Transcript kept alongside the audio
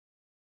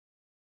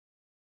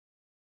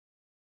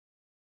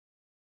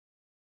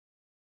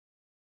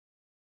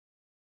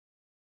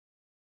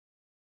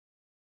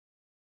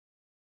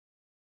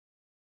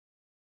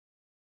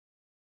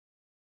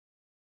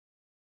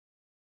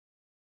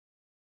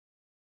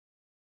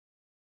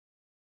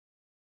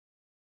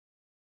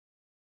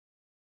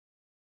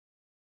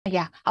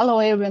Yeah, hello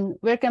everyone.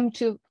 Welcome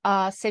to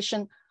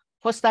session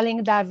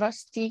Fostering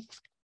Diversity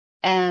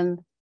and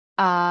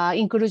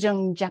Inclusion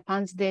in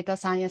Japan's Data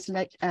Science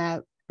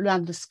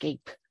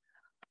Landscape.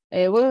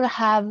 We'll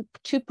have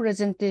two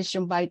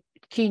presentations by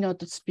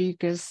keynote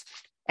speakers,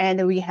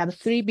 and we have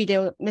 3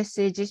 video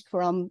messages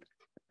from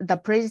the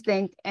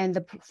president and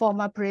the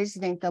former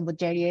president of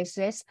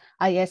JSS,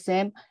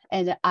 ISM,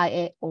 and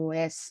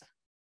IAOS.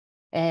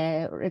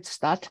 Let's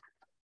start.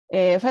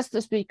 First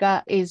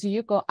speaker is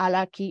Yuko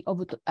Araki of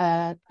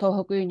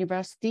Tohoku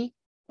University,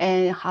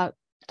 and her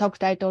talk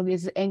title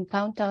is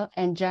Encounter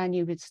and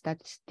Journey with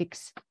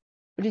Statistics.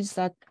 Please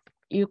start,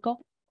 Yuko,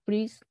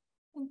 please.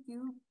 Thank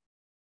you.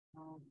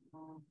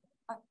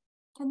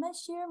 Can I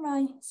share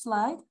my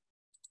slide?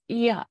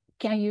 Yeah,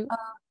 can you?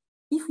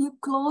 If you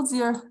close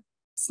your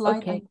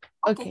slide. Okay,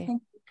 okay.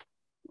 Thank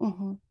you.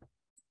 Mm-hmm.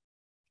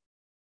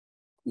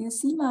 You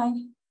see my?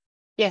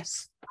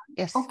 Yes,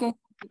 yes. Okay.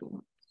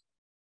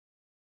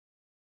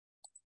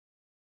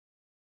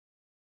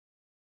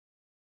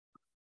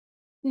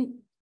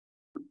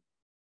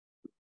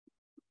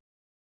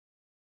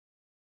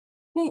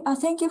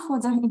 Thank you for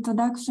the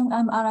introduction.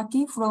 I'm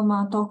Araki from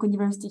Tohoku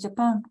University,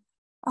 Japan.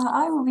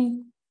 I will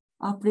be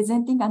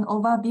presenting an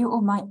overview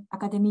of my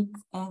academic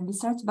and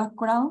research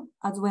background,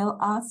 as well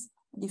as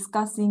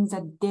discussing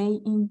the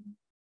day-in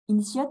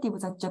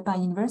initiatives at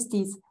Japan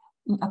universities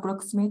in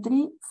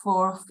approximately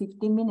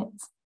 15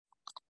 minutes.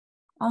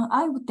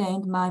 I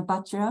obtained my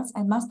bachelor's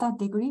and master's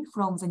degree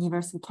from the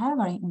University of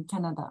Calgary in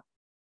Canada.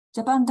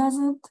 Japan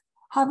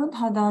haven't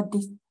had a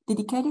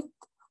dedicated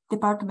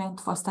department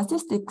for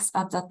statistics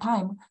at that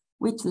time,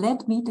 which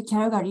led me to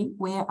Calgary,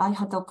 where I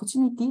had the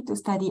opportunity to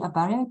study a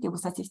variety of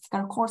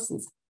statistical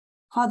courses.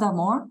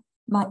 Furthermore,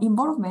 my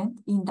involvement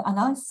in the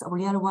analysis of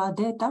real-world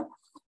data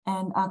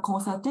and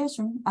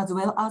consultation, as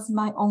well as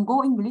my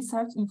ongoing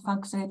research in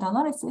functional data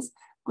analysis,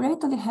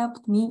 greatly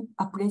helped me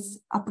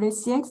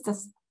appreciate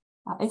the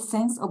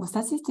essence of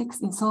statistics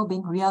in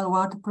solving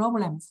real-world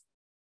problems.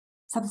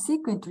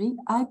 Subsequently,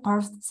 I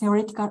parsed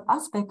theoretical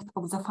aspects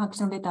of the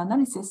functional data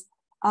analysis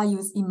I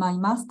used in my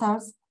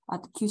master's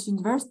at Kyushu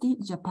University,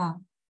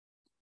 Japan.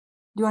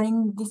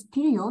 During this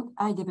period,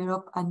 I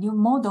developed a new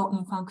model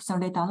in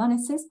functional data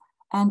analysis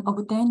and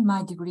obtained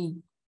my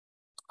degree.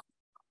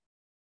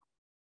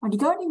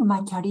 Regarding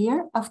my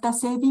career, after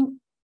serving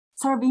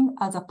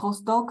as a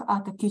postdoc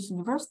at the Kyushu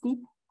University,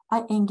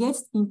 I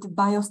engaged into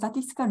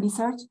biostatistical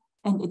research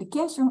and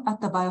education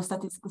at the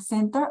Biostatistics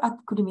Center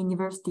at Kurimi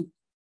University.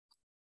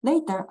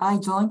 Later, I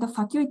joined the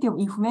Faculty of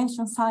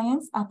Information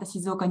Science at the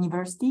Shizuoka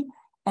University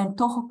and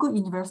Tohoku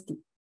University.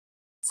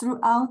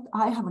 Throughout,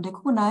 I have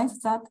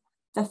recognized that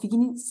the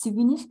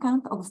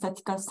significance of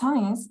statistical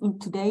science in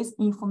today's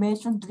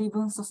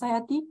information-driven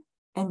society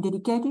and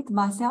dedicated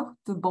myself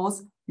to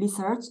both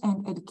research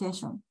and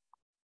education.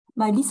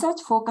 My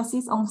research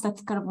focuses on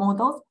statistical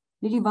models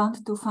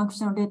relevant to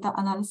functional data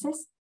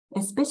analysis,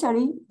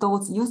 especially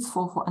those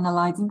useful for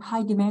analyzing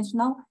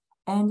high-dimensional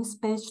and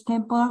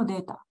space-temporal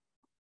data.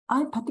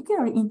 I'm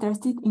particularly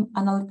interested in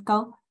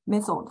analytical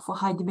method for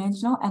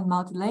high-dimensional and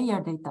multi-layer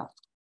data.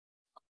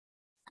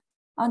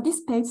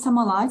 This page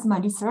summarizes my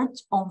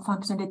research on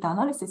functional data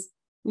analysis,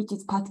 which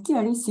is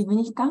particularly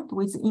significant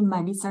within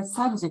my research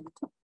subject.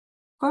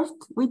 First,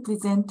 we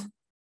represent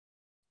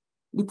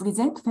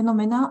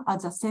phenomena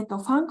as a set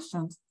of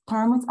functions,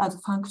 termed as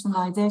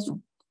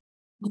functionalization.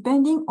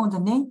 Depending on the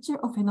nature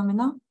of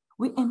phenomena,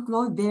 we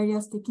employ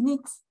various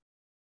techniques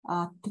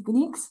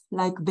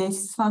like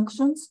basis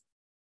functions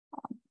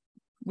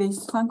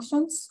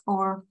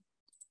or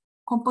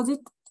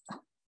composite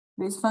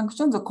basis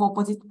functions or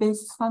composite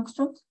basis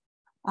functions,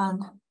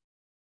 and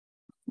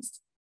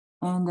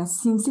a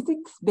synthetic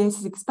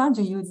basis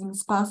expansion using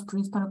sparse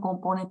principal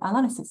component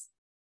analysis,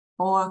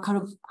 or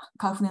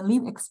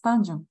Kaufman-Leaf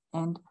expansion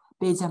and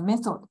Bayesian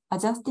method,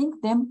 adjusting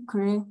them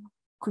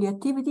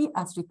creativity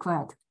as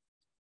required.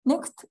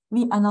 Next,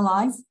 we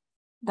analyze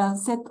the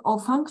set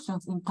of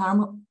functions in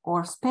time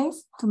or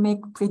space to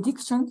make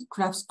predictions,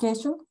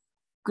 classification,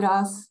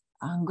 graph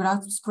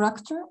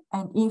structure,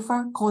 and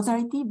infer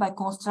causality by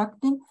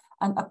constructing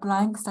and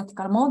applying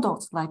statistical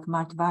models like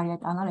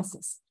multivariate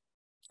analysis.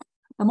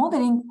 The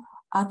modeling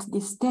at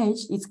this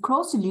stage is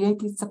closely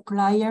related to the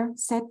prior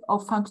set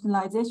of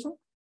functionalization,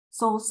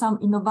 so some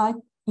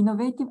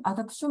innovative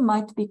adaptation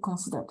might be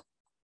considered.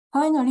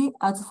 Finally,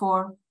 as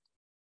for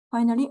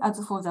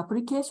the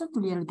application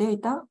to real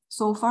data,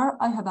 so far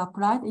I have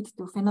applied it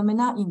to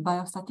phenomena in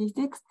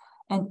biostatistics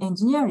and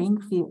engineering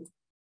field.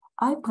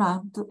 I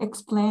plan to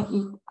explain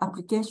its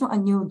application a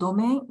new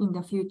domain in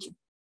the future.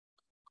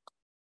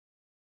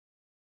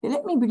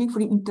 Let me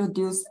briefly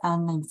introduce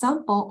an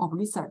example of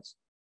research.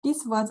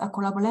 This was a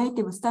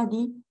collaborative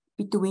study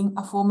between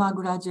a former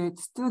graduate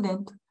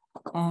student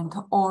and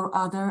all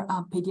other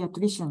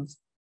pediatricians.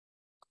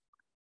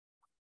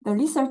 The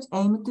research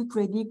aimed to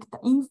predict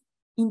the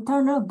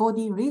internal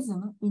body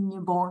rhythm in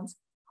newborns,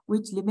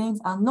 which remains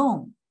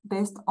unknown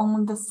based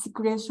on the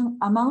secretion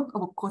amount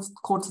of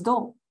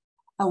cortisol,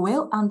 a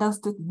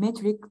well-understood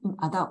metric in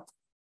adults.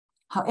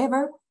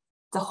 However,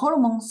 the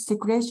hormone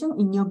secretion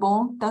in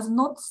newborn does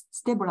not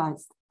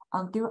stabilize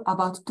until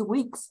about 2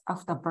 weeks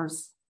after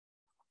birth.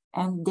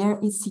 And there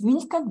is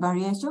significant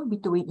variation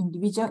between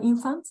individual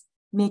infants,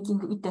 making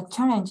it a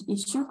challenge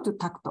issue to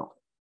tackle.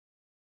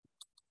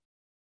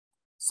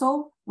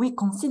 So we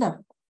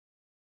consider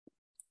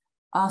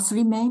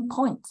 3 main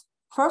points.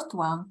 First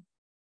one,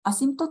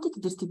 asymptotic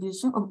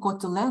distribution of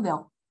cortisol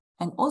level,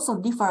 and also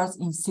differs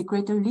in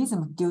secretory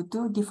rhythm due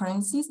to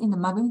differences in the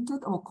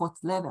magnitude of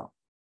cortisol level.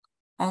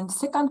 And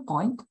second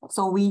point,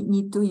 so we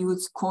need to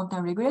use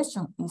quantum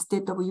regression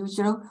instead of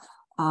usual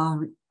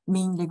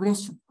mean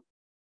regression.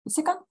 The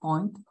second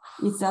point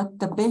is that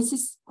the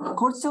basis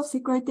cortisol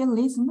secretory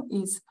rhythm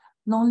is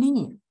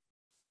nonlinear,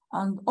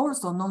 and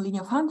also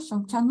nonlinear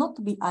function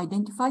cannot be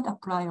identified a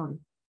priori.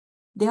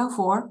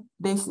 Therefore,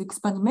 basis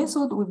expansion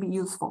method will be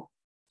useful.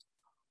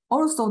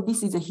 Also,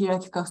 this is a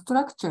hierarchical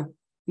structure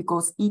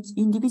because each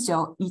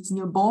individual, each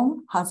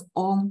newborn has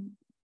own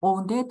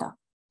data.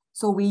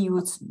 So we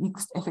use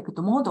mixed effect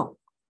model.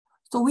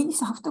 So we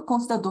have to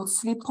consider those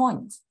 3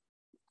 points.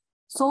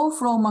 So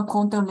from a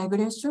quantum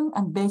regression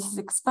and basis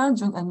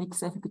expansion and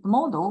mixed effect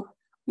model,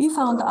 we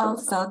found out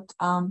that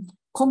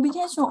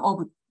combination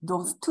of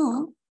those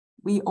 2,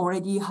 we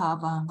already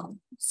have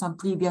some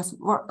previous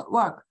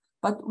work,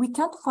 but we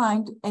can't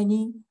find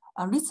any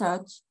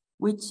research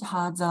which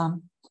has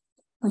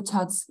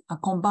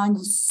combined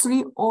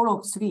all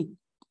of 3.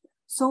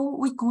 So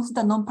we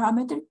consider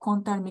non-parametric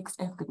quantum mixed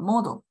effect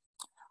model.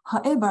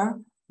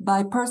 However,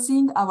 by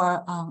pursuing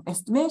our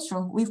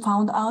estimation, we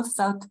found out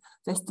that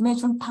the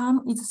estimation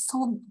time is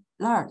so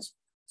large.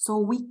 So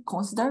we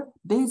consider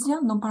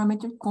Bayesian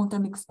non-parametric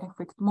quantum mixed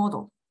effect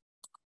model.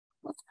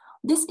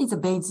 This is a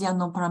Bayesian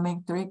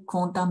non-parametric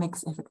quantum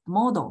mixed effect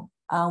model.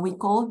 We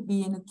call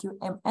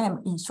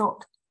BNQMM in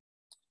short.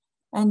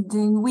 And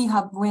then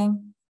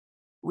when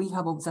we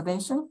have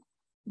observation,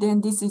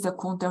 then this is a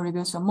quantum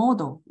regression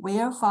model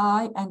where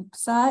phi and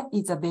psi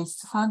is a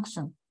basis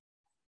function.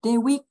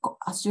 Then we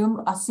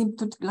assume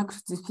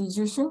asymptotic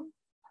distribution,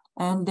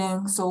 and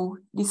then so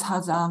this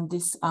has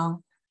these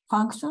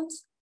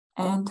functions,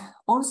 and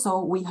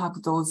also we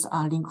have those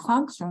link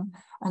function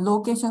and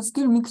location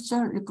scale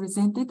mixture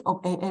represented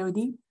of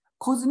ALD.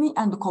 Kozmi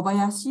and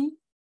Kobayashi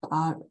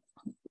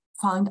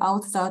found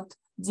out that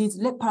this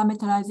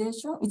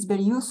parameterization is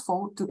very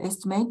useful to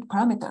estimate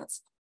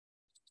parameters.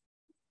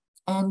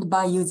 And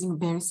by using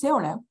Berry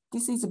theorem,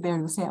 this is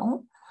Berry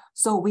theorem.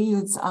 So we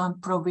use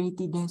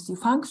probability density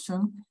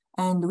function,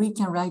 and we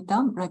can write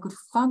down likelihood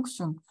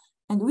function.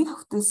 And we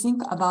have to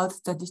think about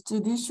the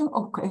distribution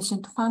of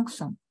coefficient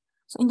function.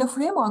 So in the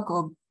framework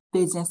of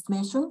Bayesian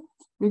estimation,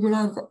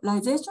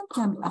 regularization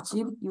can be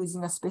achieved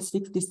using a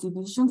specific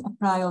distribution a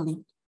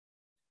priori.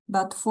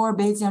 But for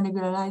Bayesian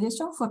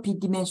regularization for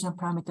p-dimensional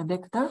parameter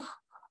vector,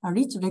 a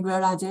rich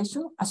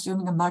regularization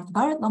assuming a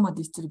multivariate normal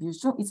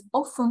distribution is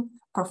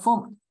often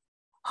performed.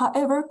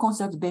 However,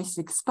 consider the basis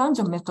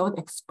expansion method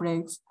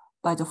expressed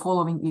by the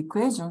following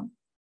equation.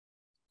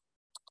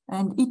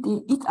 And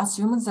it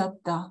assumes that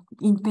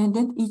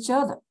independent each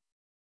other.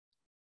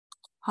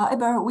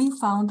 However, we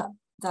found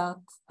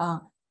that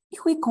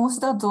if we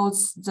consider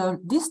the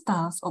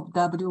distance of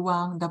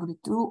W1,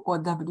 W2, or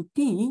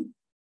WP,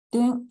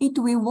 then it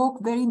will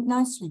work very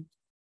nicely.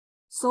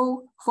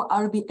 So for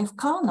RBF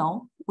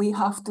kernel, we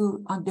have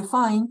to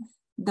define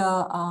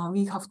the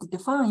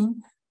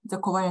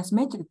covariance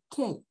matrix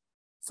K.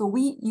 So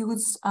we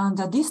use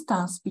the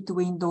distance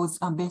between those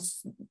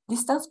base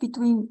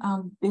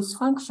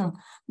function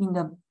in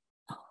the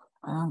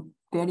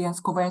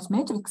variance covariance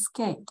matrix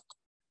K.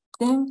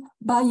 Then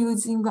by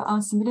using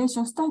the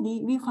simulation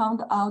study, we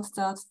found out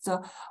that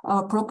the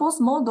proposed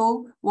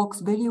model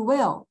works very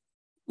well,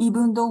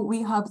 even though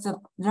we have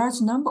the large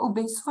number of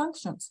base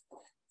functions.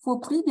 For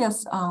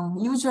previous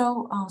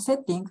usual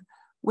setting,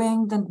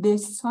 when the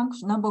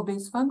number of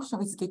base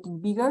function is getting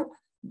bigger,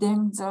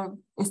 then the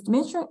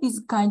estimation is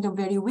kind of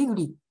very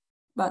wiggly,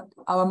 but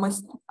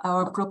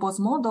our proposed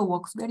model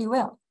works very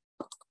well.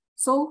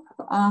 So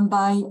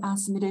by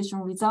simulation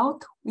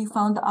result, we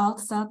found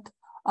out that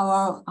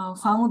our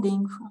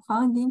finding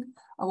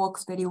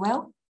works very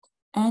well.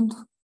 And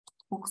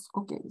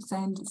okay,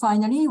 and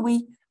finally,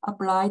 we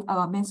applied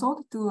our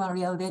method to a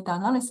real data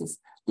analysis.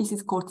 This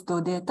is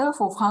cortisol data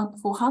for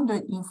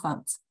 400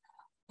 infants.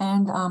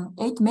 And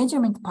 8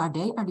 measurements per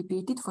day are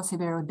repeated for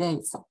several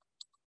days.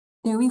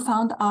 Then we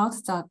found out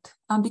that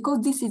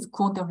because this is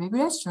quantum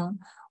regression,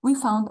 we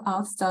found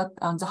out that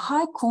the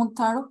high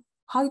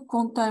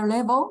quantile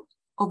level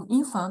of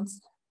infants,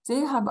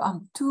 they have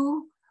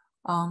two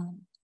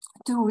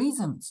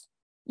rhythms.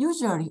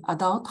 Usually,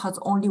 adult has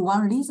only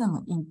one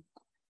rhythm in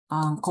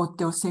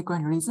cortisol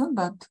second rhythm,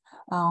 but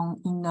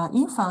in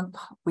infant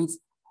with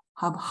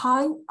have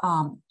high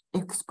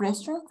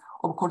expression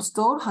of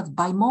cortisol has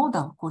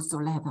bimodal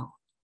cortisol level.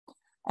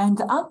 And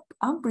the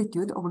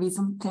amplitude of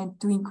rhythm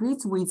tend to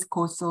increase with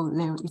cortisol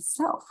level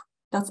itself.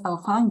 That's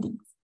our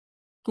findings.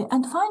 Okay,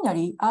 and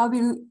finally, I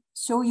will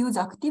show you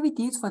the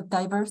activities for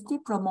diversity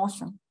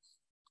promotion.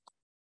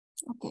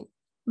 Okay,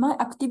 my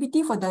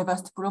activity for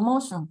diversity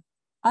promotion.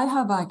 I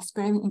have an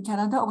experience in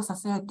Canada of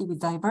society with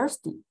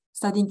diversity,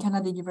 studying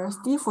Canada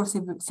University for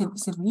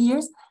several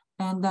years.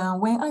 And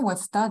when I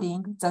was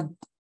studying, the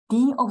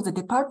dean of the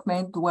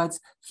department was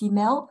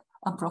female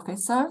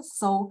professor.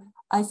 So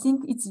I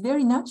think it's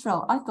very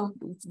natural. I thought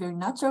it's very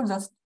natural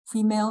that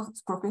female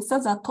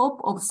professors are top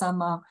of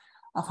some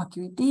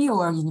faculty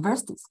or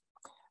universities.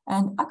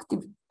 And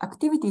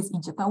activities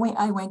in Japan, when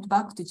I went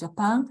back to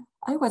Japan,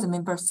 I was a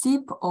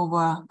membership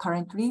of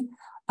currently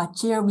a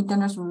chair of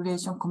International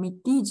Relations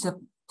Committee,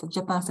 the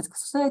Japan Statistical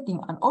Society,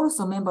 and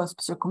also member of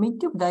Special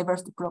Committee of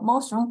Diversity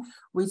Promotion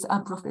with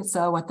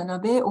Professor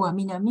Watanabe or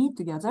Minami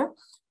together.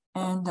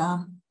 And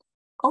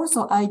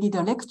also I did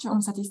a lecture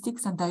on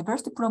statistics and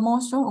diversity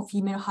promotion of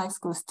female high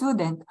school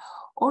students,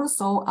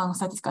 also on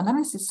statistical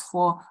analysis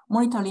for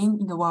monitoring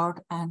in the world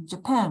and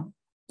Japan.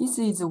 This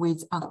is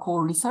with a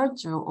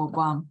co-researcher of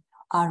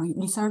a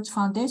research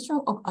foundation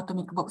of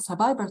atomic bomb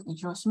survivors in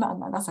Hiroshima and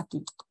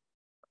Nagasaki.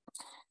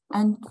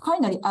 And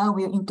finally, I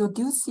will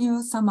introduce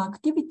you some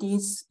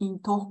activities in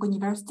Tohoku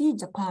University,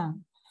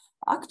 Japan.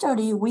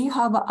 Actually, we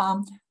have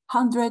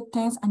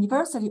 110th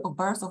anniversary of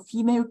birth of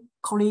female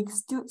college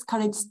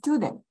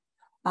student.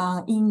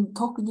 In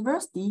Tohoku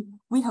University,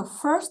 we have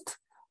first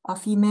a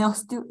female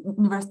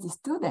university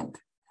student.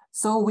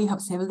 So we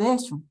have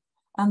celebration.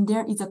 And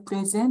there is a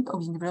president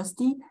of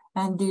university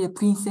and the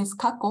Princess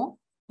Kako,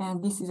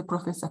 and this is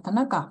Professor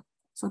Tanaka.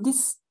 So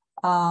this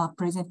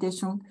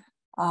presentation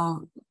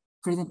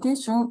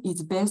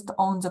is based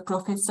on the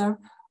Professor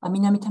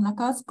Minami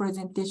Tanaka's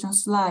presentation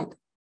slide.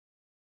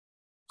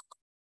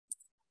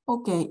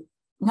 Okay,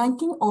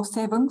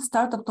 1907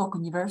 start of Tohoku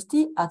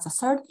University as the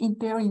third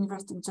imperial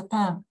university of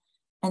Japan.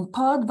 And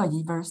powered by the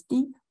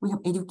university, we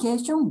have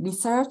education,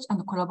 research,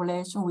 and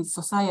collaboration with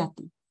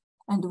society.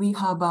 And we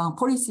have a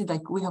policy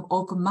like we have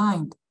open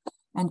mind,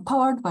 and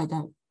powered by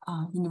the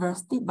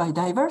university, by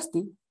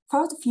diversity,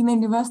 first female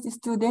university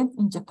student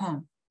in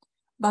Japan.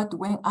 But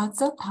when at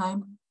that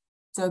time,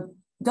 the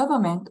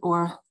government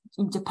or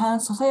in Japan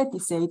society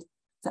said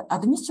the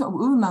admission of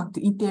women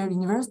to Imperial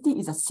University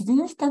is a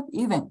significant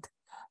event.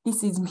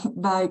 This is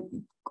by,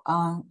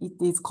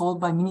 it is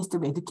called by Ministry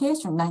of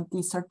Education,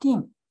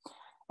 1913.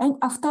 And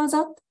after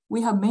that,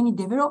 we have many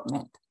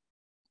development.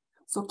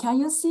 So can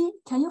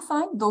you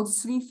find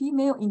those three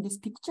female in these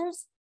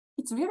pictures?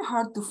 It's really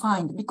hard to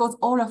find because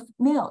all are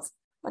males.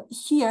 But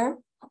here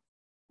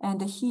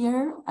and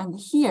here and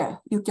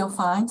here, you can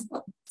find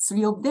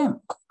three of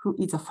them, who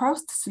is the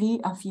first three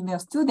female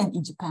student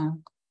in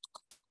Japan.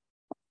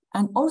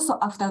 And also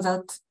after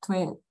that,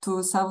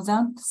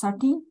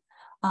 2013,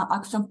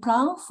 action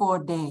plan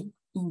for the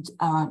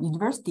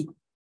university.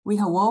 We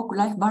have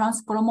work-life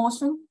balance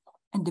promotion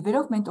and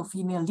development of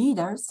female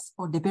leaders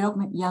or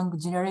development young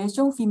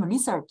generation female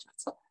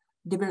researchers,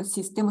 develop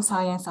system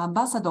science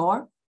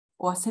ambassador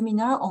or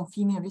seminar on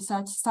female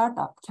research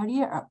startup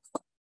career up.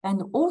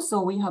 And also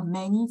we have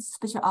many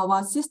special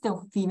award system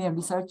for female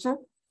researcher,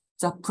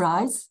 the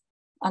prize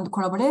and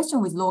collaboration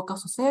with local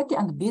society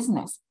and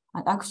business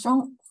and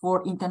action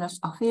for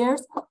international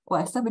affairs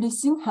or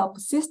establishing help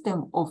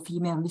system of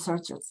female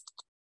researchers.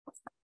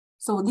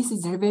 So this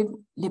is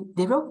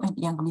development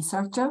young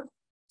researcher,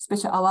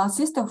 special award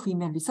system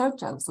female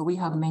researchers. So we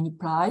have many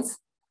prizes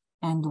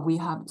and we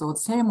have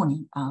those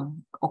ceremony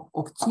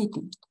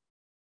opportunity.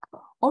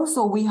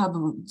 Also, we have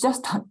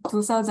just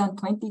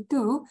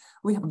 2022,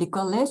 we have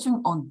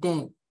declaration on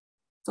day.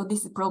 So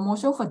this is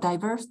promotion for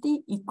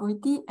diversity,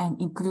 equity, and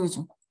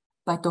inclusion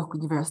by Tohoku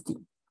University.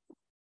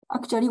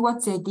 Actually,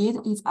 what they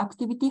did is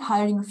activity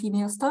hiring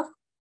female staff,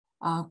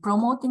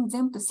 promoting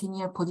them to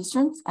senior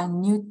positions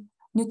and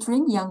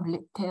nurturing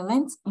young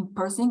talents in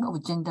pursuit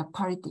of gender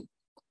parity.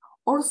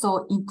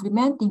 Also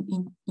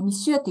implementing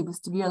initiatives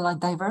to realize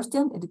diversity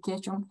and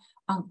education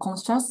and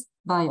conscious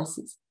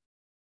biases.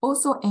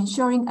 Also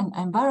ensuring an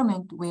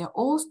environment where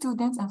all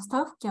students and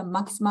staff can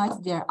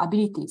maximize their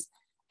abilities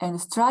and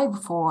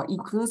strive for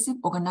inclusive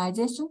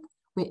organization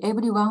where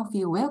everyone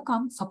feels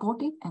welcome,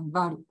 supported, and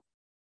valued.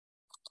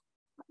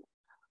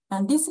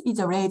 And this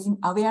is raising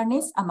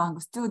awareness among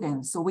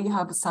students. So we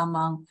have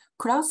some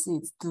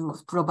classes to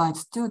provide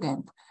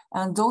students.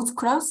 And those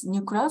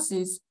new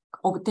classes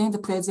obtain the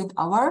President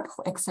Award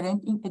for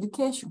Excellence in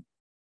Education.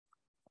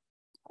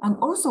 And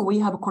also we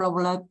have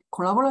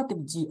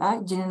collaborative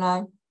GI,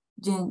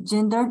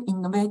 Gender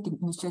Innovative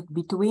Initiative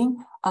between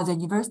other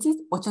universities,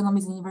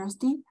 Ochanomizu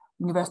University,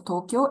 University of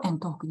Tokyo, and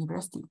Tohoku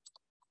University.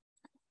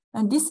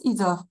 And this is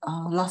a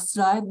last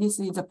slide. This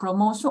is a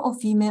promotion of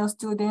female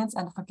students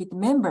and faculty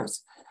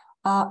members.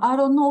 I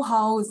don't know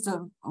how is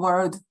the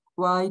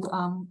worldwide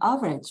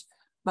average,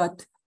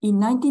 but in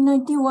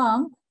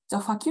 1991, the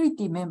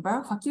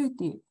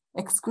faculty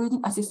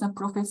excluding assistant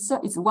professor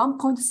is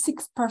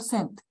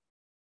 1.6%.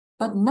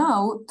 But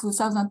now,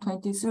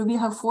 2023, we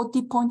have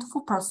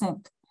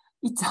 40.4%.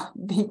 It's a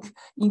big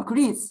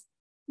increase.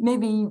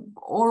 Maybe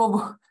all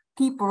of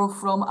people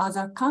from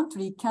other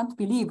countries can't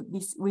believe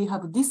this. We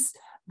have this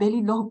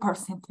very low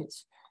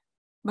percentage,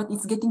 but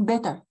it's getting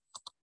better.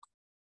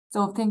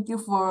 So thank you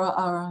for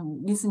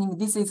listening.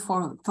 This is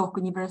for Tohoku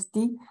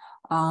University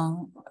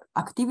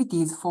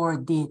activities for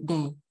the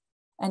day.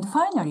 And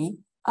finally,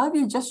 I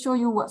will just show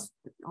you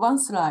one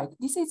slide.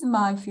 This is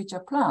my future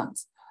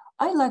plans.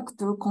 I like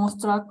to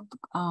construct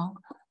a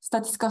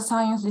statistical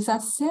science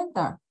research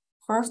center,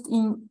 first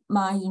in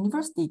my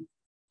university,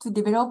 to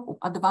develop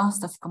advanced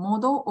statistical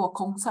model or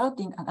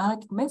consulting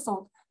analytic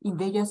method in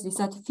various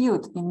research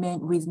fields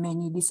with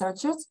many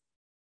researchers.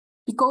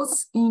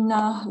 Because in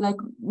like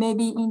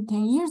maybe in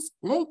 10 years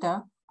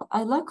later,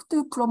 I like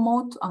to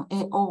promote an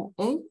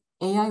AOA,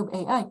 AI of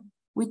AI,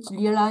 which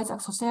realize a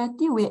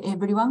society where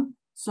everyone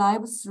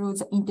thrives through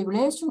the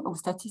integration of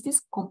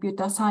statistics,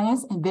 computer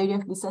science, and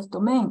various research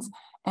domains,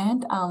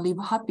 and live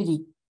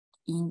happily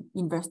in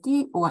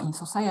university or in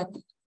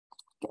society.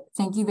 Okay,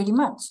 thank you very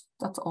much.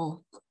 That's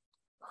all.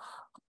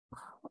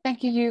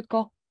 Thank you,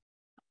 Yuko.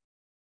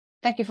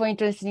 Thank you for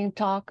interesting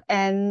talk.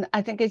 And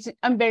I think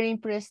I'm very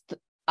impressed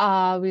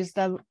with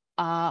the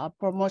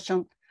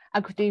promotion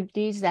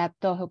activities at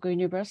Tohoku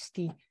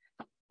University.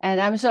 And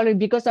I'm sorry,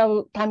 because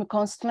of time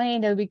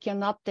constraint, we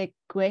cannot take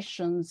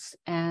questions,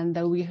 and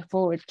we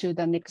forward to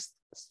the next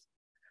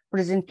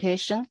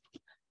presentation.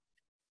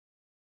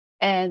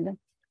 And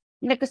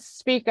next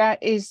speaker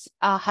is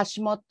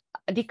Rikako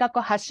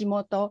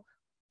Hashimoto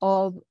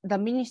of the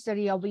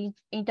Ministry of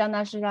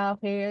International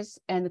Affairs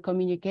and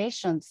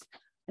Communications.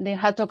 And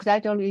her talk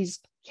title is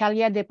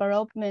Career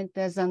Development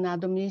as an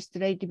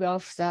Administrative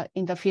Officer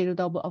in the Field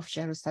of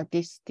Official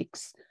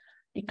Statistics.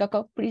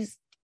 Rikako, please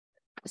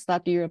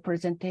start your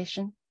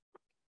presentation.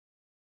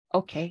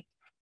 Okay.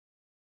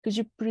 Could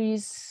you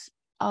please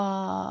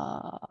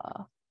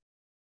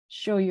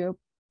show your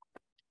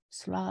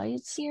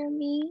slides? Hear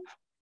me?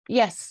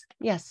 Yes,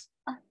 yes.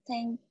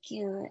 Thank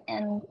you.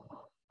 And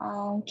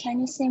can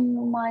you see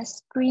my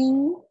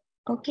screen?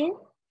 Okay.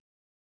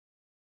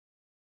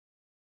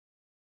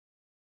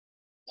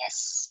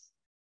 Yes.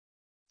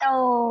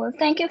 So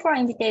thank you for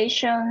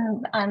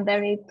invitation. I'm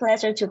very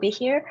pleasure to be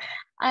here.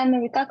 I'm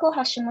Rikako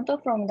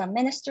Hashimoto from the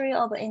Ministry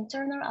of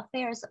Internal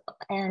Affairs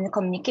and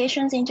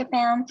Communications in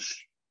Japan.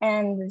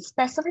 And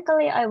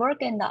specifically, I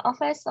work in the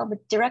Office of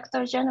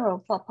Director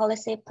General for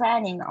Policy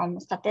Planning on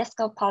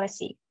Statistical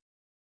Policy.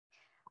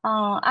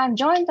 I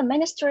joined the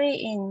ministry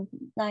in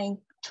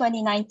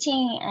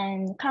 2019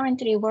 and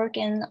currently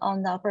working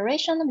on the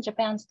operation of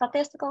Japan's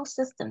statistical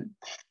system.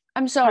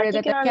 I'm sorry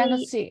that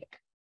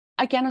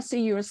I cannot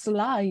see your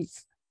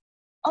slides.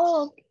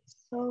 Oh,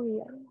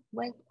 sorry.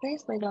 Wait,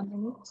 please wait a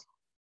minute.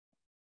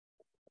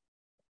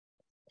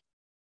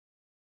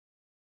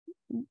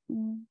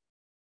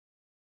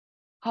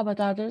 How about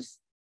others?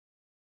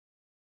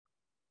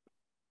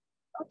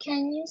 Oh,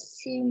 can you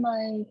see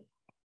my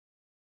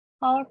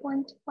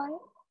PowerPoint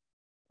file?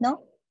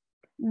 No?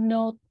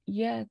 Not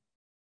yet.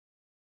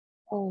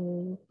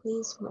 Oh,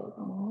 please wait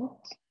a minute.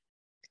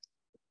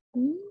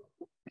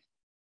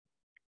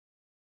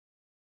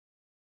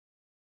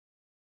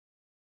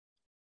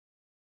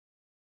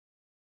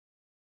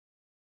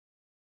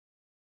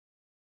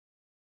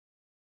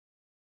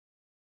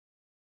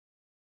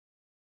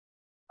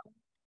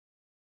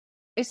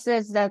 It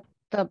says that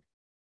the,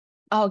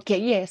 okay,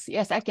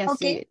 yes, I can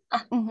see it.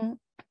 I'm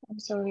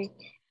sorry.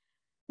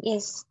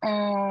 Yes,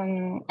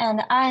 and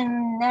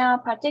I'm now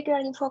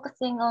particularly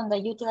focusing on the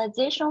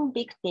utilization of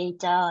big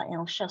data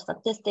and offshore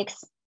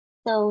statistics.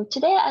 So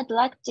today I'd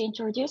like to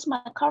introduce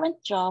my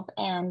current job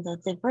and the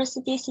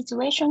diversity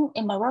situation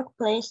in my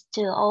workplace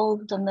to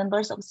all the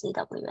members of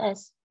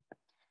CWS.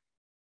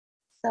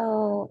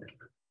 So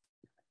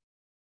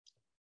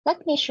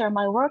let me share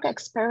my work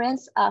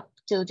experience up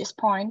to this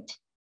point.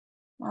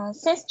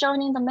 Since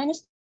joining the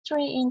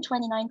ministry in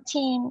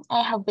 2019,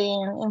 I have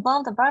been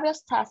involved in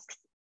various tasks.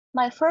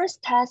 My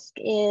first task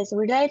is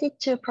related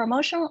to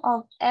promotion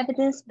of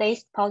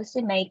evidence-based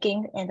policy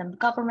making in the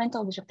government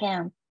of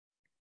Japan.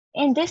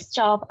 In this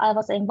job, I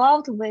was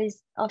involved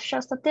with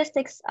offshore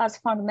statistics as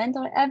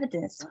fundamental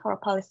evidence for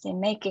policy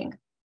making.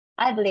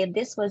 I believe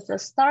this was the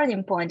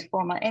starting point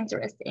for my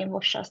interest in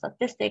offshore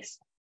statistics.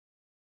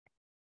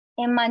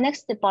 In my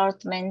next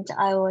department,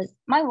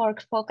 my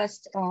work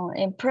focused on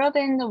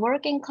improving the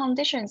working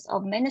conditions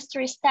of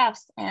ministry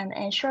staffs and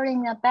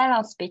ensuring a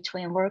balance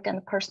between work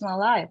and personal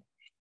life.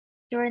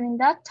 During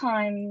that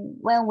time,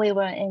 when we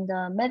were in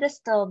the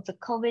midst of the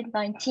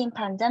COVID-19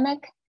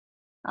 pandemic,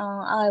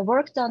 I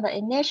worked on the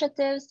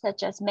initiatives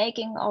such as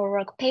making our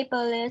work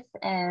paperless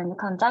and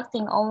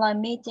conducting online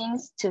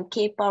meetings to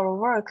keep our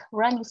work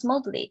running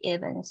smoothly,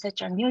 even in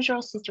such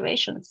unusual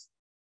situations.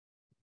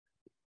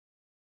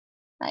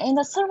 In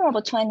the summer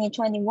of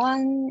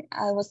 2021,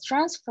 I was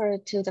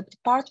transferred to the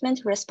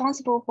department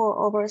responsible for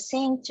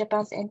overseeing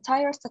Japan's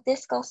entire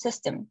statistical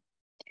system.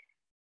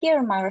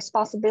 Here, my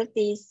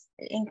responsibilities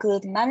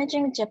include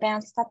managing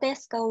Japan's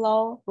statistical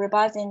law,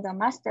 revising the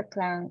master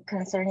plan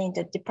concerning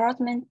the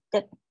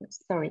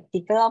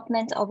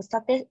development of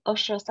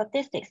offshore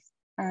statistics.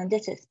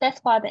 This is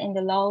specified in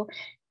the law,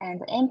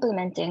 and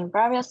implementing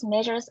various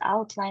measures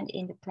outlined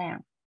in the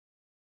plan.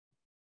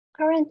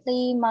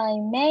 Currently, my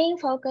main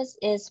focus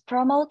is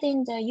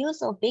promoting the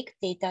use of big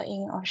data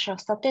in offshore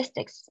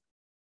statistics.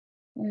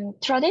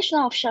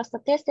 Traditional offshore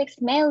statistics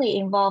mainly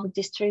involve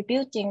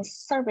distributing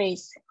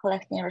surveys,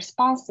 collecting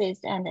responses,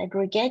 and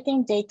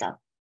aggregating data.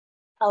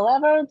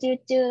 However, due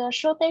to the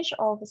shortage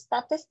of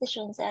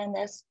statisticians and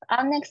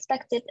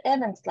unexpected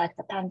events like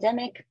the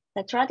pandemic,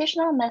 the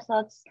traditional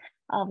methods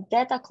of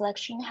data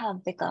collection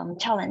have become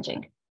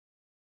challenging.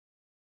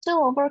 To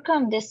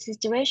overcome this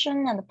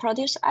situation and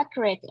produce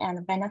accurate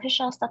and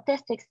beneficial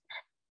statistics,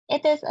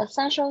 it is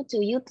essential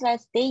to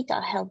utilize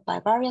data held by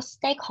various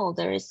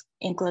stakeholders,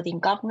 including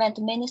government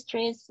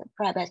ministries,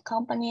 private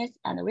companies,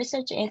 and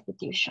research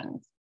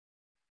institutions.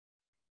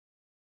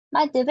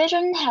 My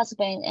division has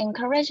been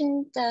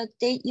encouraging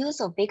the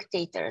use of big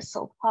data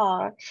so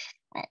far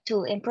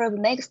to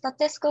make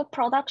statistical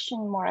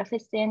production more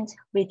efficient,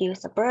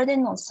 reduce the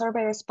burden on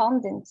survey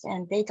respondents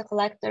and data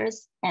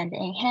collectors, and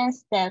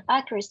enhance the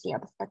accuracy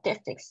of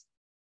statistics.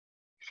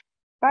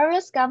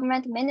 Various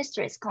government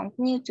ministries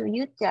continue to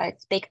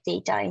utilize big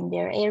data in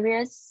their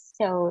areas.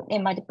 So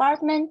in my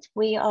department,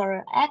 we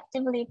are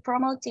actively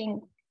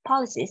promoting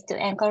policies to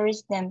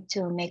encourage them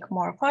to make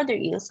more further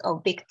use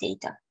of big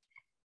data.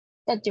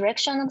 The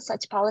direction of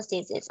such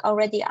policies is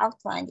already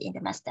outlined in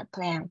the master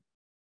plan.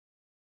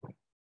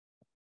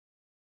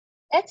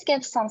 Let's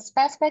give some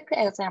specific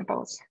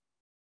examples.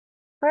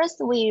 First,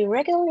 we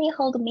regularly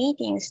hold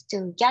meetings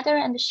to gather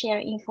and share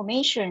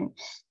information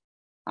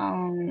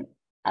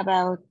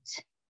about,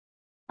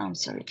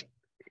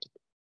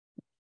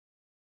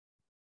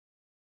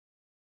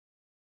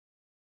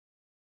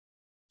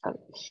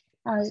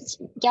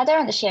 gather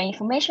and share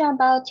information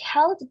about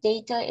how the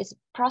data is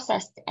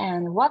processed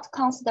and what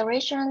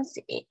considerations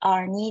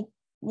are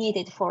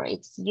needed for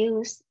its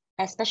use,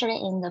 especially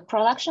in the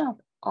production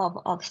of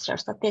offshore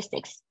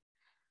statistics.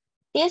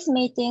 These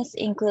meetings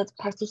include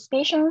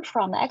participation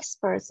from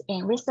experts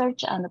in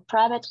research and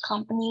private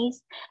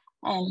companies,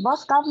 and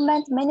both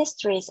government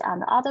ministries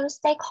and other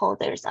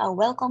stakeholders are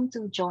welcome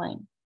to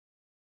join.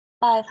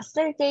 By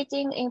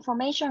facilitating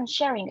information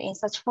sharing in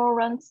such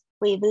forums,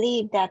 we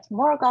believe that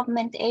more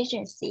government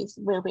agencies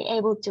will be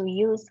able to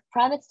use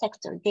private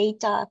sector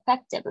data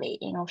effectively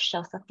in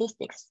offshore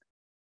statistics.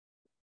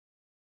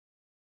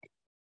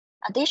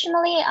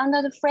 Additionally,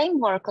 under the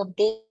framework of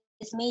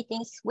these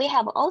meetings, we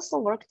have also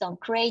worked on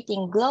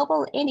creating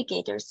global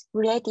indicators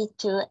related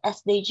to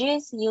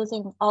SDGs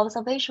using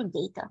observation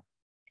data.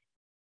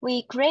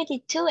 We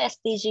created 2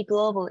 SDG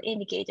global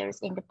indicators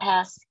in the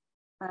past.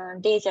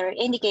 These are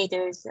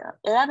indicators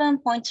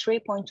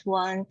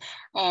 11.3.1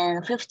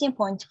 and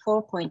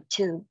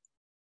 15.4.2.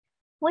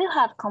 We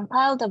have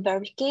compiled the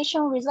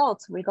verification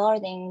results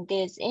regarding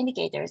these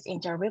indicators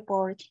into a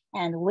report,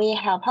 and we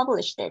have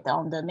published it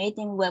on the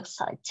meeting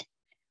website.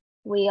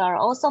 We are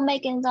also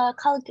making the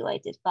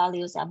calculated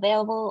values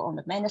available on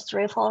the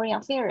Ministry of Foreign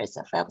Affairs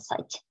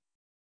website.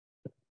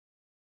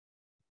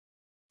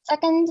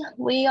 Second,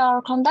 we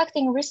are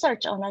conducting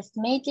research on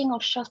estimating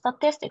offshore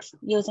statistics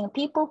using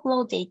people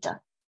flow data.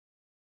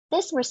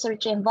 This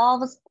research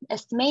involves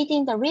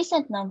estimating the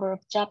recent number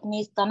of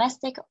Japanese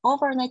domestic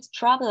overnight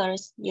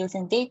travelers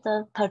using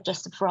data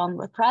purchased from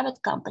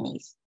private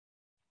companies.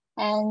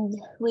 And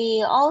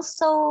we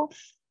also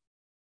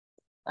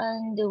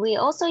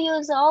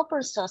use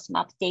open source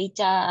map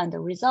data and the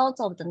results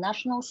of the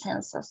national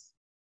census.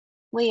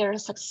 We are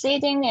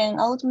succeeding in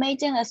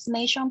automating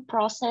estimation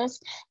process,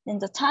 and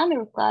the time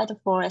required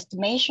for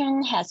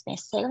estimation has been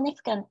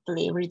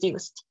significantly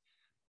reduced.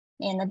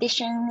 In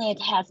addition, it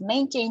has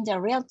maintained a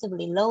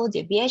relatively low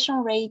deviation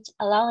rate,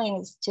 allowing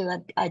us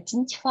to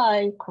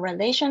identify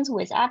correlations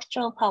with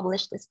actual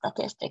published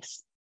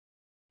statistics.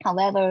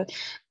 However,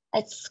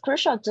 it's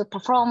crucial to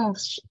perform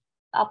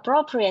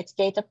appropriate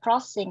data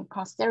processing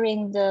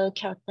considering the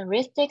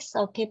characteristics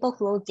of people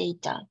flow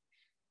data.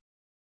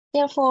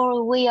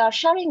 Therefore, we are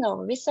sharing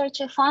our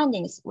research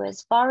findings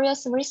with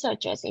various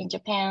researchers in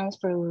Japan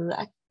through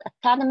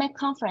academic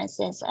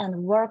conferences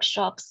and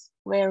workshops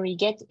where we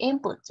get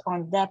input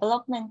on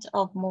development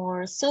of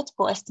more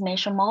suitable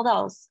estimation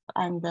models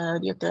and the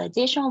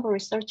utilization of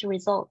research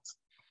results.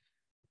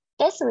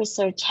 This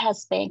research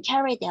has been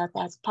carried out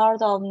as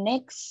part of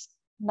NIC's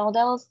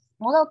model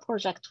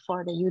project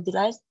for the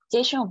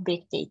utilization of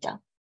big data.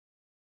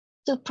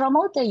 To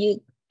promote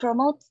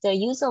the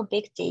use of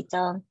big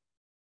data,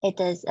 it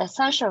is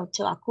essential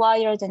to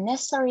acquire the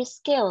necessary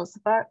skills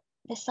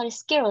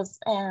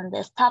and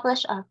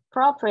establish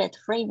appropriate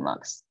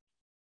frameworks.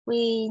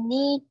 We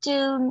need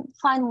to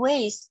find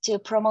ways to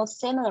promote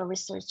similar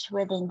research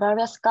within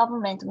various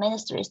government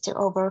ministries to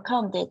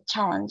overcome the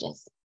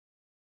challenges.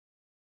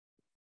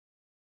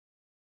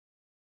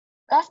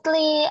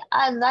 Lastly,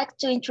 I'd like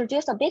to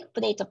introduce a big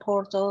data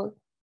portal.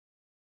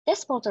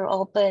 This portal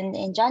opened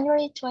in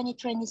January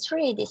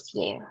 2023 this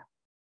year,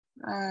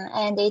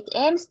 and it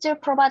aims to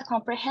provide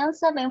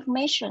comprehensive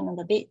information on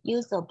the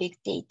use of big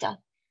data.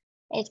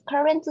 It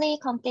currently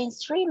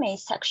contains 3 main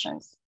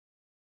sections.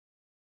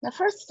 The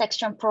first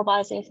section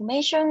provides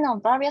information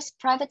on various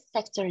private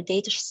sector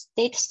data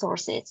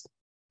sources.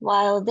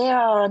 While there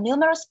are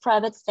numerous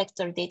private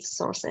sector data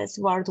sources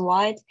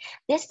worldwide,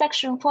 this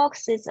section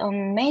focuses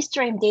on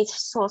mainstream data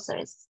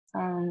sources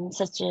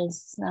such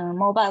as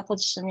mobile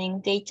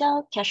positioning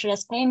data,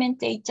 cashless payment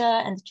data,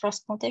 and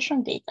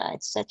transportation data,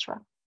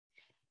 etc.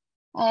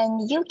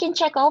 And you can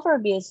check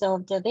overviews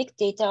of the big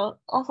data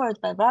offered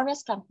by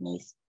various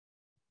companies.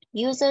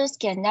 Users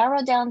can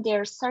narrow down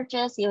their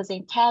searches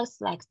using tags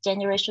like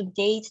generation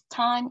date,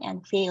 time,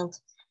 and field.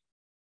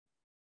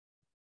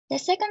 The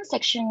second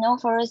section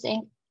offers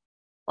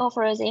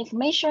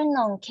information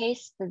on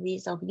case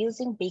studies of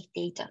using big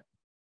data.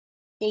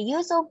 The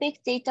use of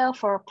big data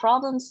for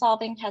problem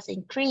solving has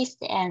increased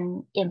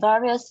in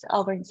various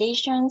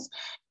organizations,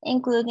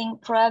 including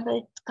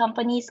private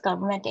companies,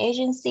 government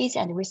agencies,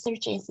 and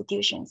research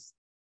institutions.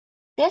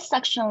 This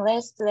section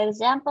lists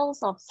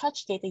examples of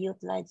such data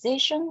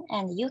utilization,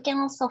 and you can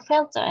also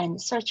filter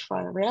and search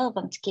for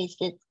relevant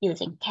cases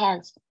using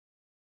tags.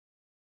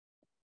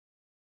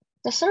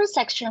 The third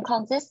section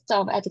consists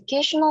of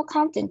educational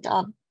content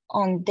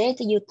on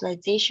data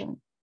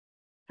utilization.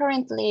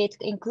 Currently, it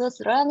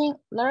includes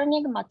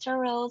learning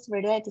materials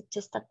related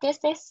to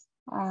statistics,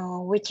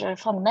 which are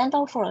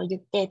fundamental for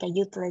data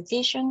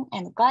utilization,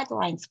 and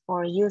guidelines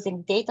for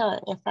using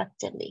data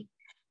effectively.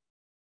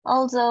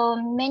 Although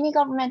many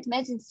government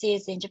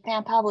agencies in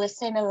Japan publish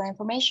similar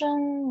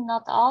information,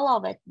 not all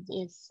of it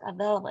is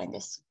available in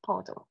this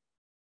portal.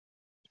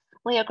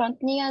 We are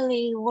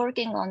continually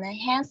working on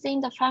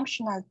enhancing the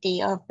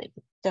functionality of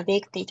the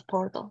Big Data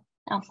portal.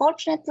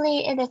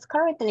 Unfortunately, it is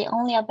currently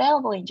only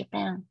available in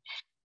Japan.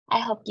 I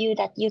hope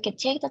that you can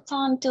take the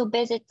time to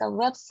visit the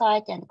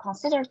website and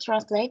consider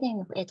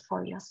translating it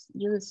for your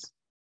use.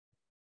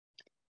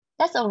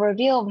 That's an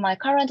overview of my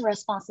current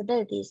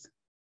responsibilities.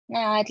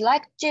 Now I'd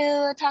like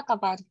to talk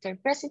about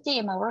diversity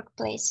in my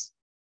workplace.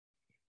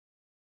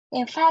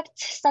 In fact,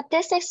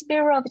 Statistics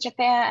Bureau of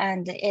Japan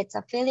and its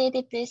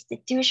affiliated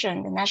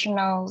institution, the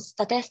National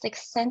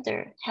Statistics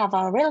Center, have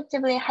a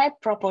relatively high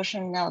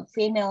proportion of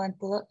female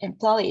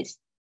employees.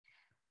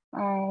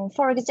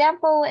 For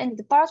example, in the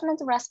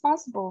department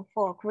responsible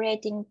for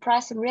creating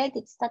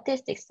price-related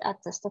statistics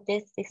at the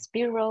Statistics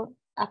Bureau,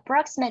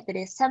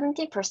 approximately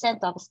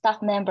 70% of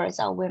staff members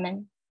are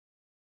women.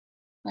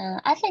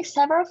 I think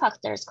several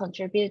factors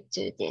contribute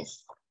to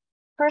this.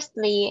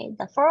 Firstly,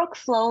 the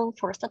workflow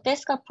for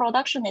statistical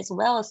production is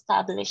well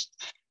established,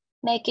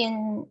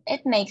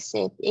 makes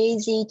it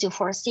easy to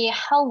foresee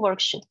how work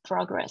should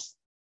progress.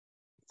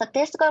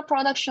 Statistical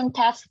production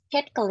tasks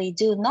typically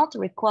do not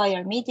require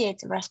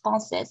immediate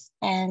responses,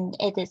 and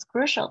it is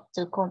crucial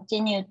to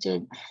continue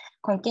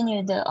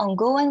the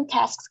ongoing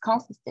tasks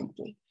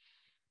consistently.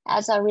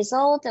 As a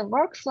result, the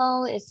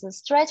workflow is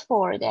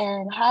straightforward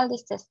and highly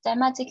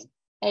systematic.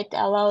 It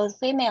allows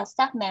female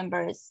staff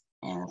members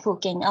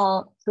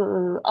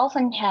who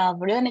often have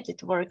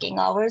limited working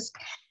hours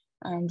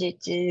due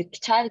to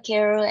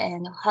childcare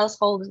and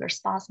household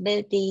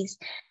responsibilities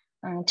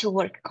to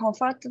work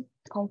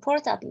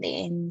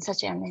comfortably in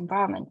such an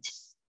environment.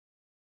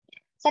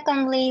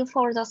 Secondly,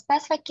 for the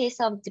specific case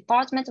of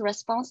department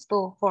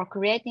responsible for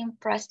creating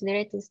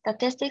price-related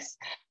statistics,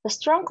 the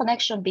strong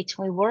connection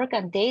between work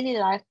and daily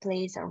life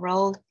plays a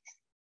role.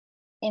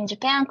 In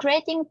Japan,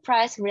 creating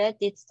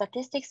price-related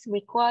statistics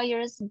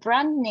requires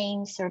brand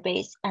name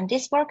surveys, and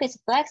this work is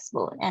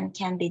flexible and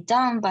can be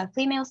done by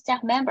female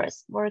staff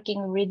members working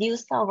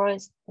reduced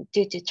hours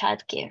due to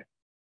childcare.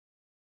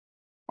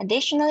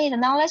 Additionally, the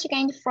knowledge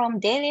gained from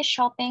daily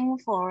shopping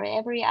for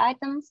every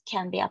item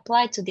can be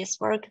applied to this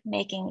work,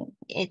 making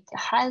it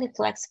highly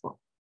flexible.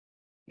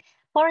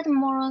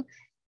 Furthermore,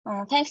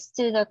 thanks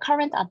to the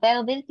current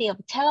availability of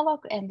telework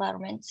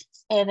environments,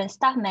 even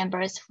staff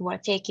members who are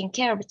taking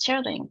care of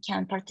children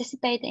can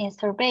participate in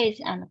surveys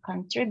and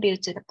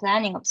contribute to the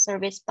planning of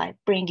service by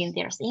bringing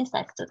their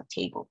insights to the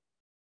table.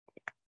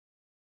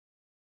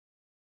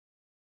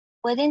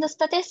 Within the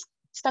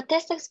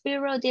Statistics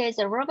Bureau, there is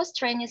a robust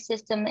training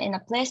system in a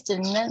place to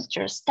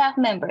nurture staff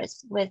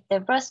members with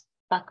diverse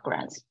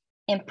backgrounds.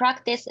 In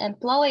practice,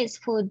 employees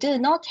who do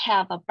not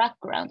have a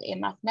background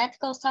in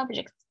mathematical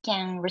subjects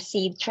can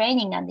receive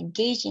training and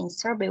engage in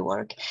survey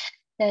work,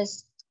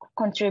 thus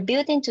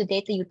contributing to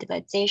data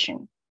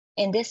utilization.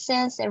 In this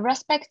sense,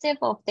 irrespective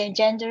of their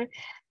gender,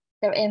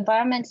 their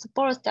environment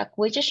supports the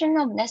acquisition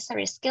of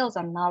necessary skills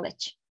and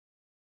knowledge.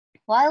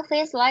 While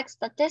fields like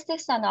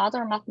statistics and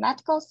other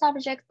mathematical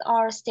subjects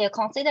are still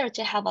considered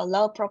to have a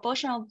low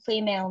proportion of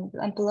female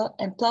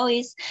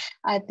employees,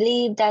 I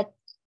believe that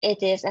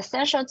it is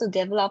essential to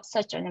develop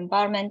such an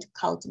environment,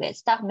 cultivate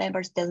staff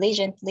members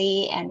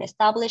diligently, and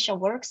establish a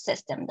work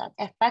system that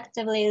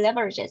effectively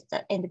leverages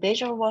the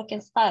individual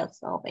working styles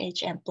of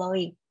each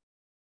employee.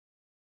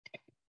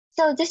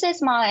 So this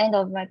is my end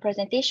of my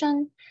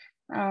presentation.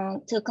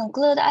 To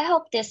conclude, I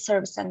hope this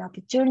serves an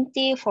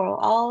opportunity for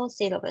all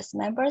IDWS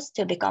members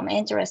to become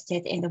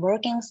interested in the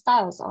working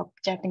styles of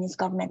Japanese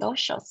government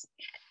officials.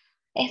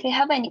 If you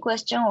have any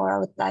question or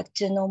would like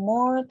to know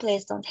more,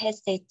 please don't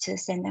hesitate to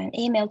send an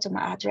email to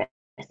my address.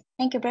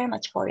 Thank you very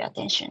much for your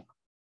attention.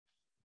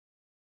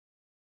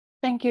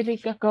 Thank you,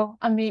 Rikako.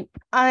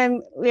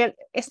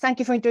 Thank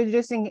you for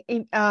introducing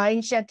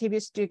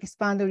initiatives to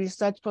expand the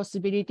research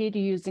possibility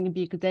using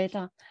big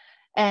data.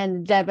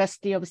 and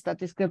Diversity of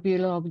Statistical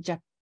Bureau of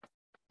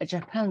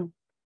Japan.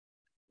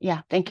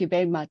 Yeah, thank you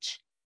very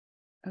much.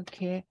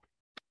 Okay,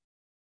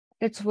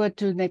 let's go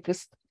to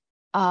next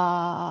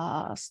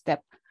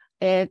step.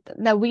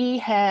 Now we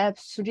have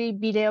 3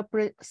 video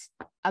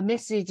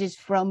messages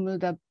from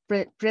the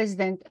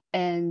president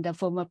and the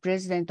former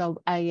president of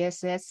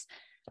ISS,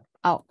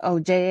 of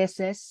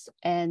JSS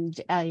and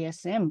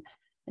ISM.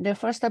 The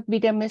first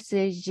video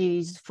message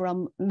is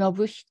from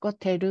Nobuhiko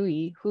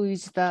Terui, who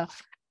is the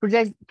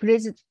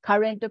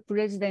current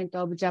president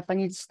of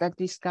Japanese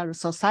Statistical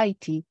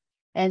Society.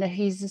 And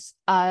his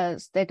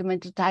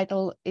statement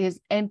title is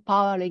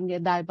Empowering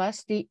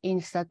Diversity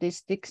in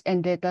Statistics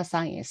and Data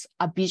Science,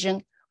 a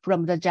Vision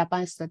from the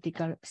Japan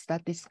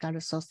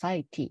Statistical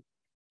Society.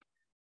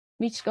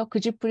 Michiko,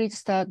 could you please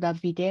start the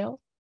video?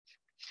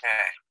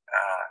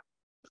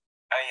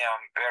 I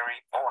am very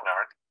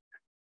honored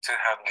to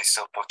have this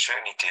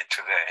opportunity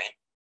today.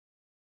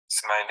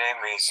 So my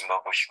name is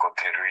Nobuhiko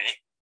Terui.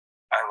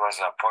 I was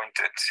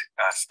appointed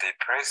as the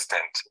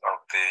president of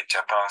the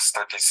Japan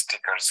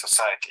Statistical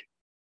Society,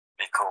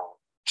 we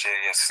call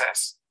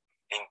JSS,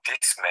 in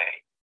this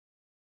May.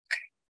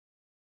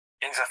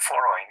 In the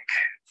following,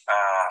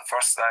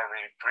 first I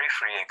will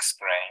briefly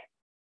explain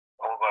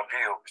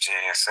overview of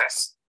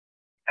JSS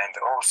and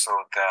also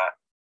the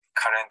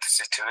current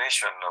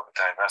situation of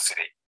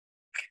diversity.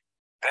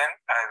 Then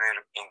I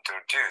will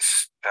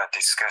introduce the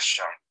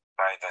discussion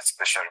by the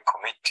Special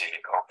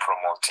Committee of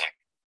Promoting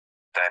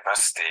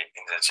Diversity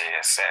in the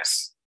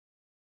JSS.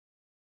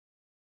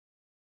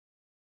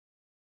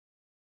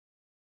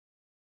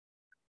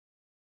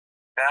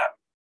 The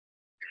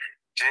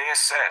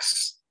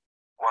JSS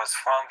was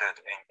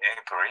founded in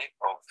April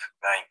of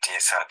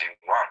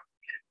 1931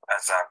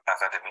 as an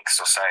academic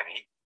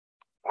society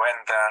when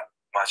the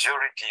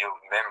majority of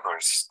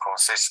members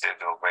consisted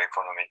of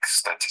economic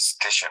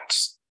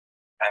statisticians,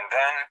 and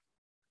then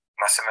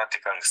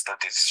mathematical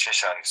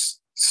statisticians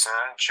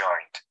soon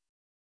joined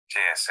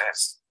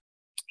JSS.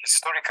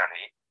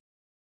 Historically,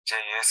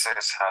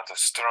 JSS had a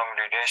strong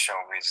relation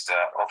with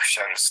the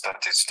official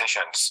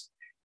statisticians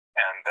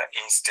and the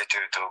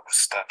Institute of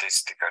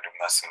Statistical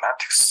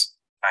Mathematics,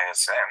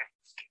 ISM.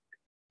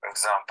 For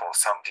example,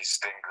 some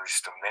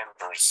distinguished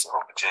members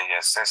of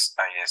JSS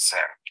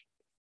ISM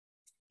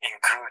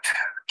include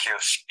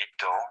Kiyoshi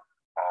Ito,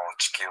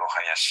 Chikio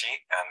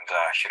Hayashi, and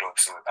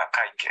Hirotsu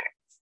Akaike.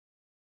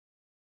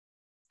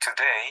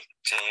 Today,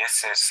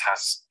 JSS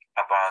has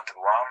about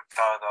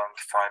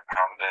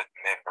 1,500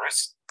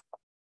 members.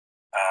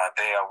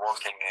 They are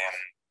working in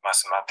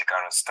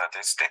mathematical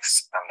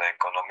statistics and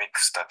economic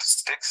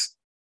statistics,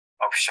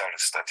 official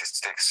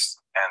statistics,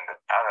 and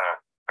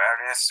other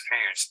various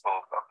fields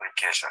of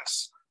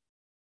applications.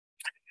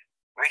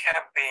 We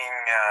have been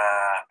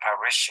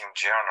publishing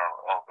journal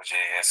of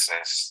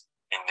JSS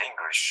in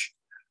English,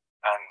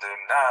 and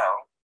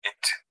now it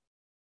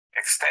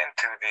extends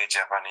to the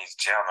Japanese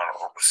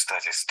Journal of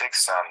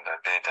Statistics and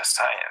Data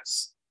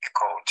Science,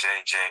 called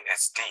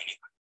JJSD,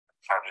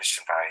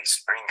 published by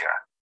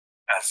Springer,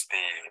 as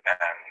the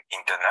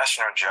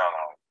international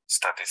journal,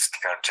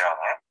 statistical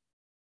journal,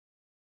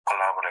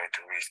 collaborate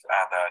with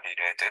other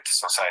related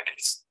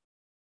societies.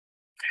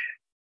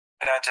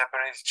 The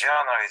Japanese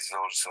journal is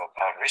also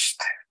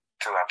published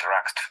to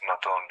attract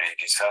not only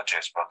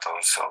researchers but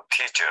also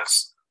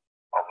teachers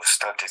of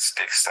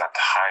statistics at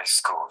high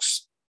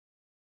schools.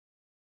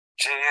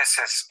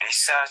 JSS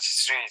Research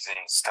Series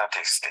in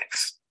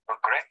Statistics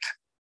booklet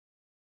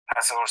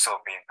has also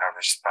been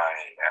published by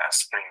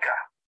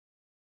Springer,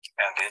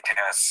 and it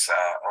has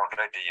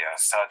already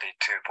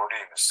 32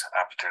 volumes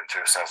up to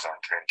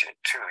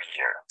 2022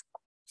 year.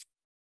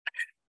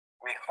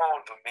 We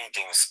hold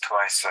meetings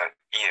twice a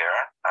year,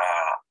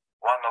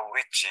 one of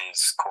which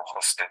is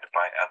co-hosted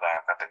by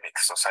other academic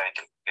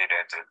society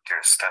related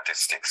to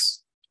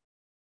statistics.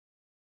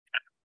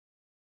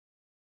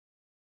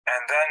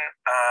 And then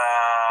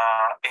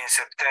in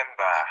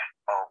September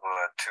of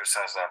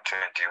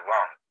 2021,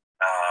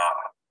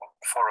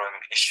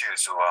 following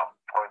issues were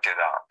pointed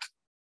out.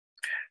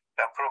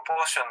 The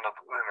proportion of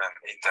women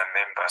in the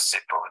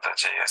membership of the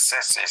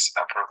JSS is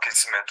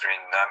approximately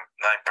 9%.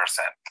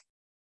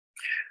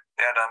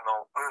 There are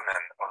no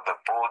women on the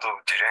board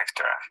of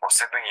directors for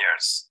 7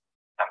 years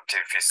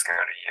until fiscal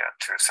year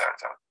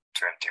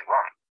 2021.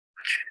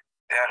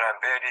 There are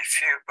very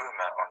few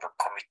women on the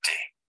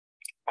committee.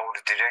 All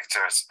the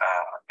directors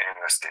are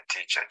university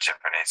teacher,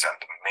 Japanese and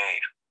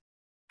male.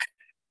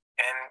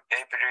 In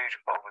April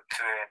of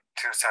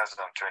 2022,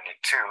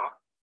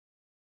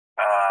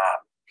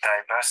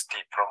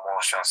 Diversity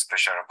Promotion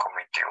Special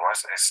Committee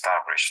was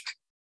established.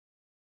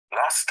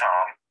 Last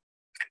time,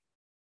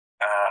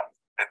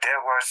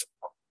 there was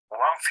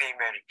one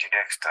female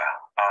director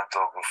out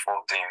of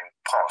 14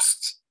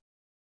 posts.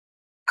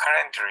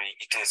 Currently,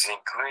 it is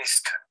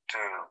increased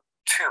to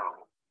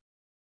 2,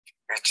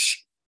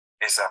 which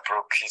is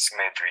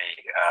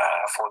approximately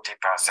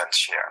 40%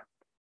 share.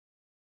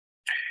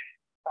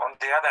 On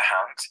the other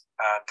hand,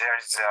 there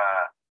is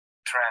a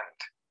trend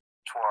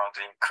toward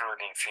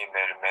including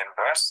female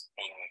members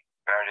in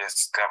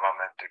various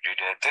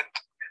government-related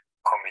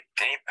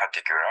committee,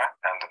 particular,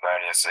 and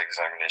various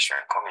examination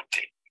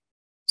committee.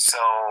 So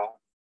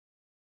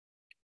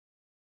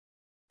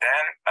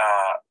then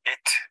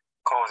it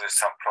causes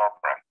some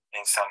problem.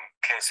 In some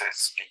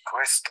cases,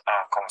 requests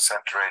are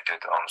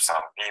concentrated on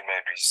some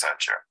female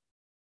researcher.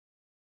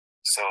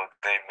 So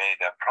they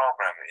made a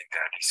problem in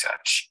their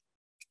research.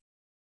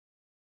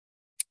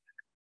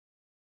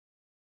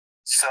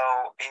 So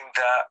in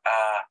the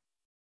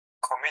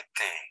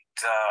committee,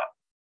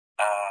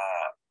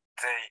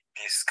 they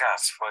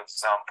discuss, for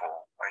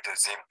example, it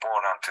is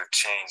important to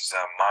change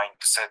the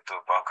mindset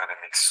of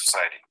academic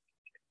society.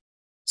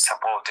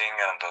 Supporting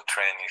and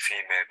training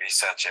female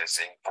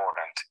researchers is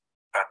important,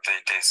 but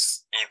it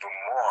is even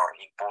more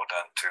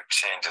important to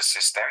change the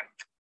system,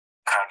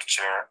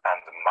 culture, and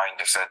the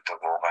mindset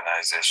of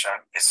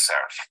organization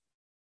itself.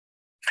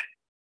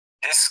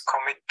 This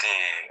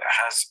committee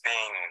has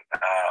been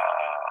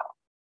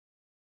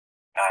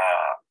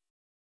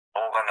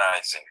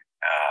organizing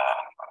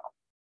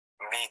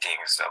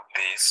meetings of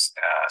these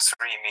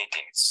 3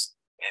 meetings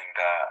in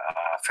the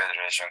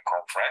Federation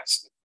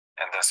Conference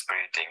and the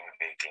splitting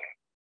meeting.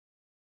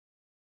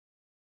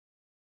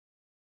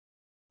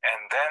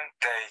 And then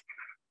they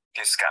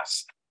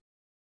discussed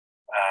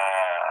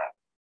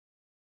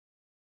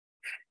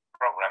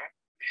problem.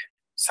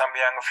 Some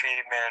young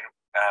female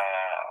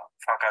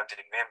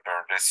faculty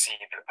members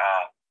received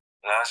a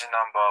large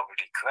number of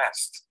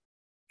requests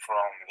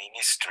from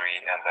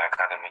ministry and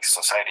academic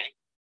society,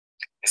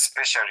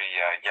 especially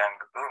young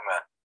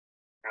women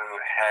who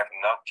have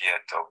not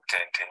yet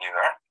obtained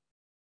tenure.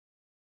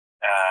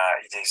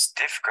 It is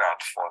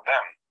difficult for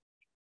them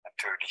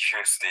to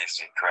refuse these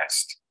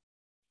requests.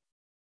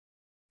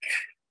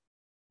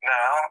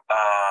 Now,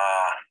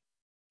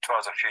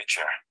 towards the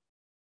future,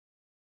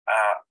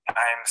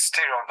 I'm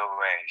still on the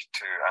way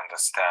to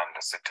understand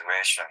the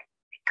situation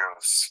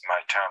because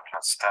my term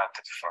has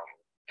started from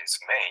this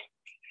May.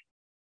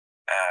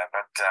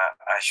 But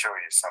I show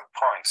you some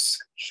points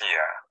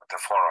here, the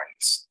following.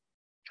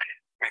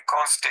 We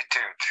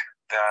constitute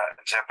the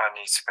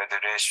Japanese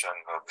Federation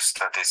of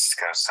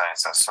Statistical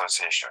Science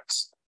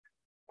Associations,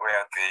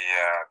 where the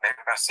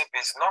membership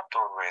is not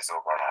always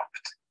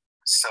overlapped.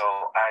 So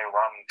I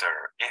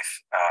wonder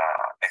if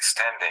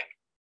extending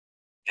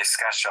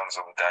discussions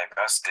of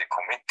diversity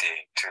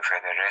committee to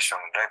federation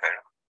level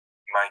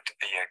might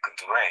be a good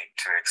way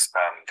to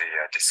expand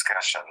the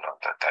discussion of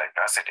the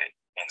diversity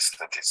in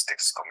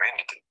statistics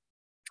community.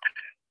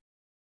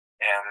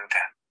 And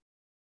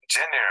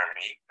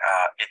generally,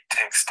 it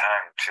takes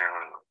time to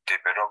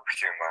develop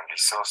human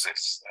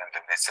resources and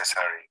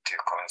necessary to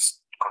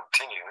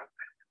continue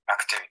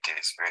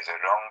activities with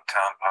a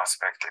long-term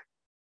perspective.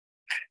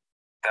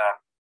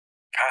 The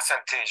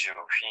percentage of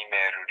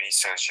female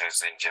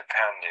researchers in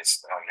Japan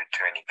is only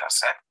 20%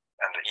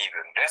 and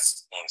even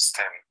less in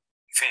STEM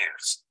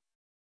fields.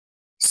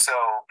 So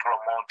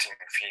promoting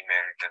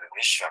female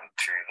admission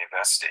to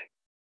university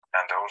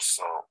and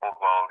also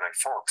overall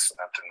efforts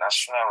at the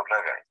national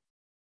level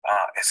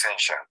are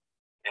essential,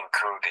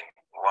 including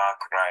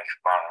work-life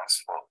balance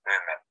for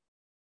women.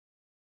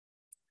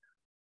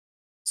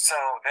 So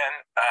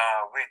then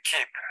we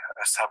keep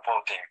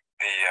supporting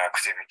the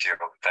activity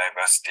of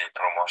Diversity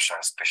Promotion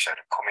Special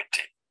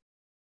Committee.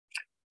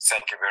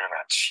 Thank you very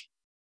much.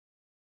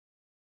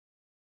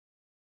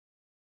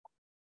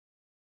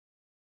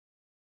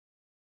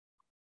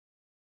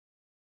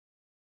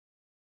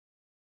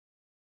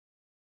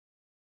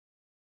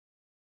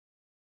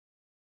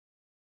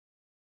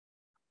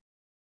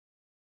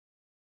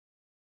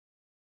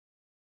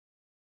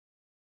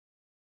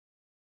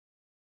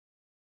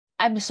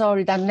 I'm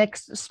sorry, the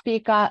next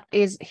speaker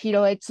is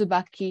Hiroe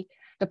Tsubaki,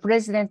 the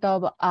president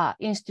of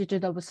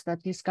Institute of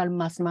Statistical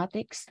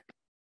Mathematics.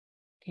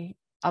 Okay,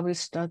 I will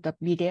start the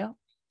video.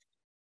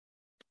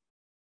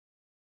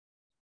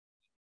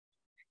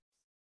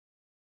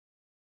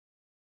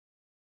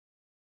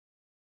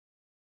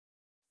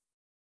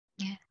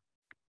 Yeah,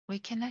 we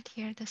cannot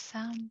hear the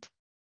sound.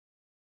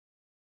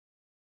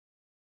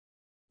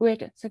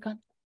 Wait a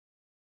second.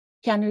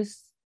 Can you,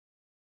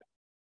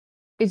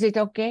 is it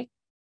okay?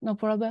 No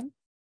problem?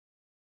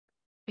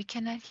 We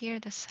cannot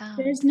hear the sound.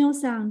 There's no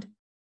sound.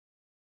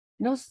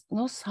 No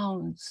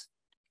sounds.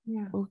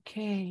 Yeah.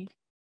 Okay.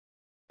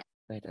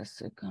 Wait a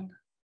second.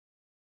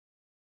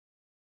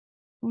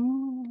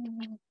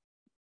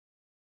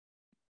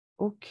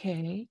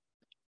 Okay.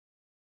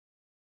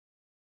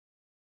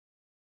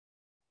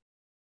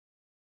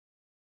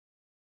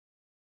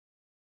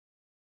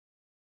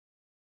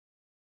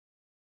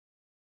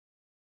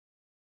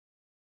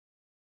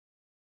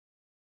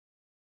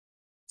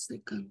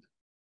 Second.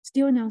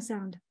 Still no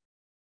sound.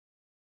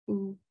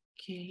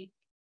 Okay.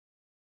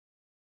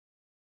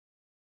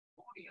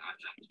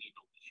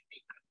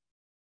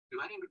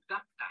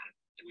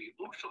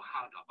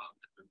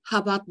 How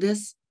about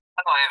this?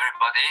 Hello,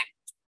 everybody.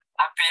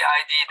 Happy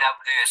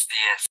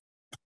IDWSDS.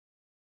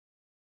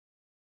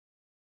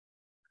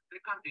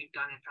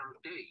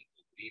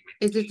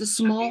 Is it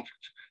small?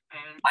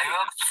 I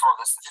worked for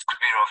the Statistics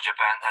Bureau of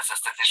Japan as a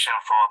statistician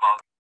for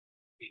about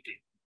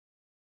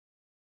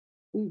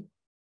Mm.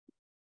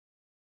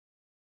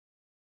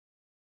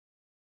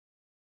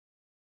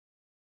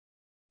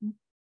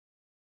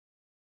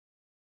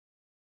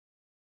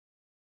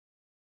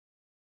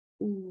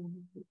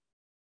 Mm.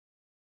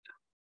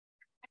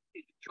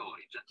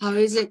 How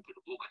is it?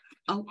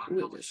 Oh,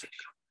 wait a second.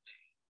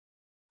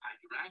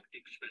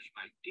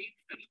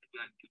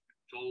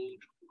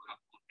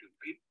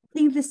 I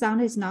think the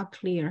sound is not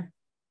clear.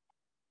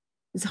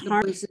 It's The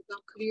hard. voice is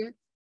not clear.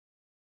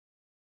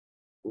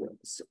 One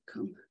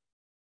second.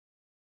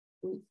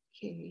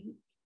 Okay.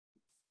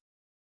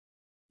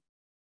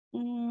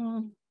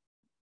 Mm.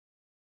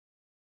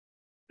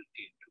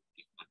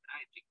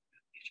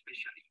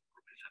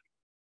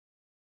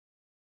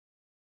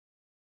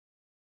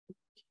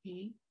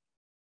 Okay.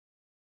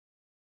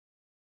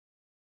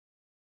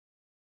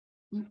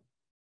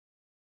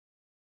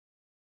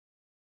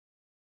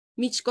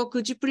 Michiko,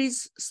 could you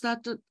please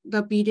start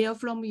the video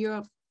from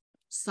your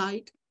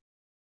side?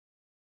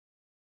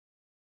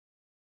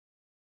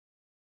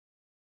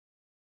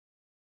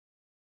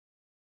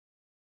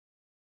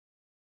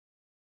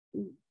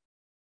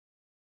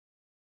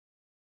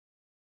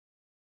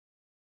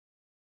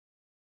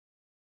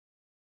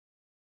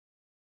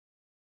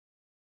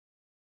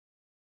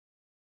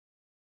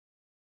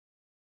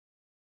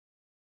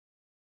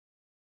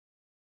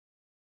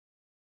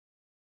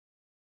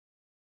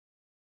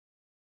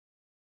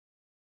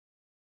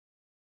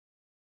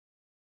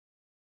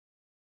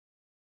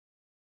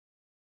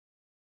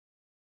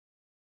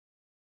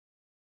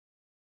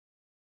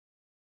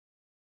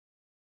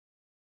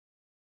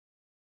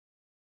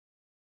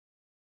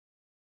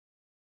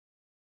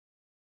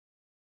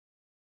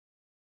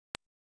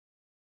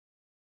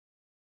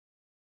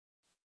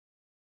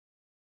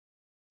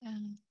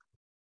 Mm.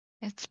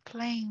 It's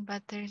playing,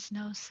 but there's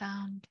no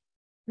sound.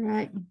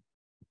 Right.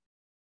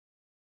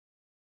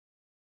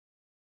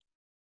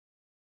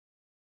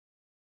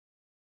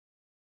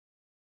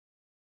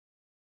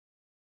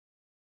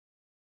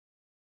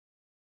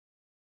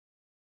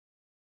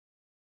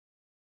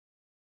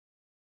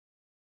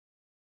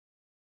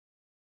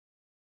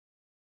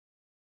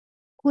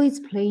 Who is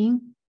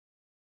playing?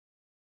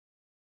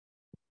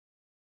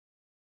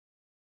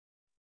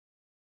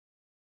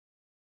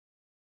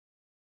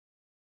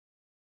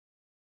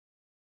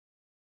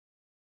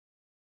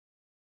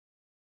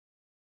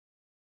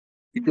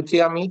 You could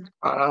hear me?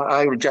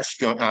 I will just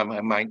join. I'm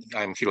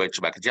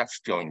Hiroitsubaku.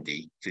 Just joined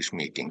this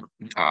meeting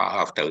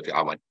after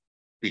our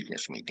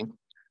business meeting.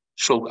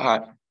 So,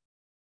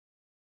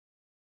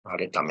 あ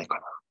れダメか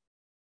な。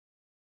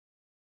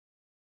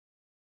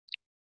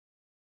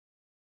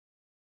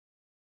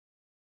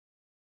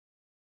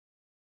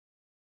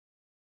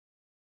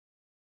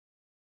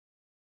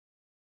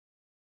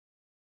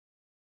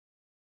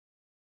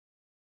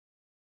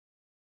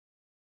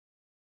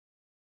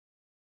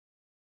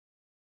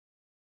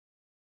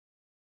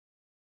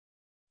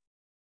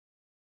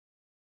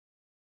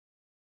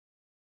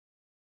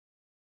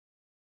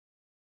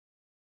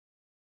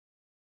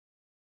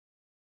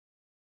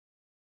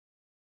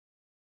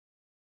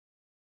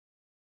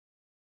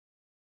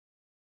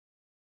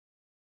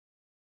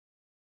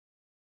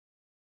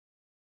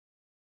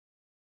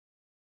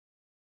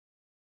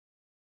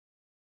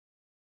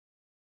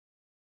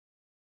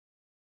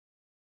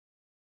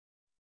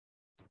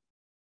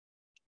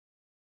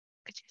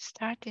Could you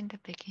start in the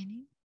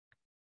beginning?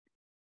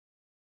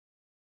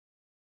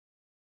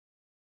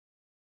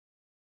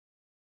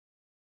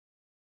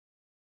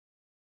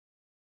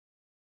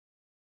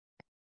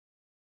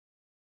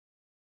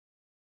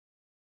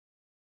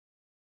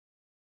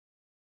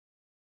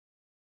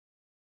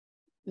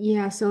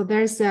 Yeah, so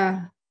there's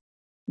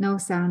no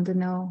sound,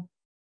 no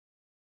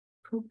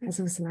progress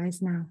of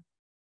slides now.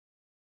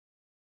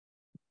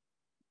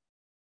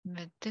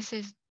 But this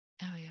is,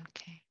 oh, yeah,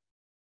 okay.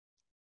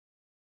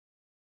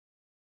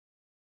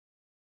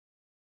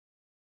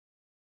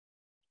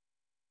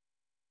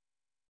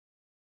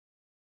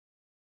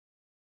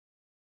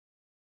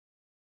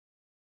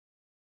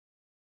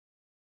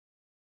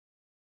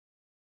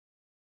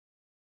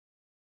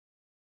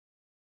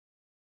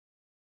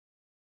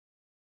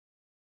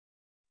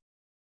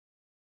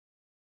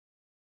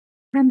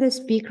 Can the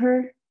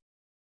speaker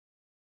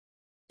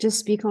just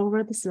speak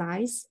over the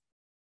slides?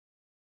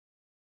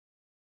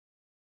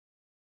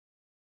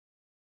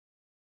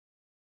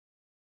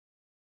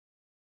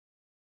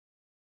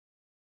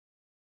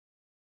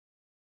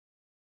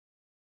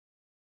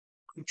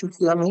 Could you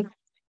hear me?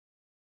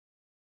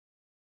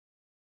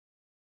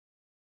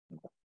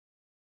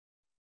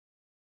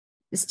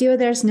 Still,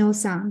 there's no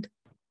sound.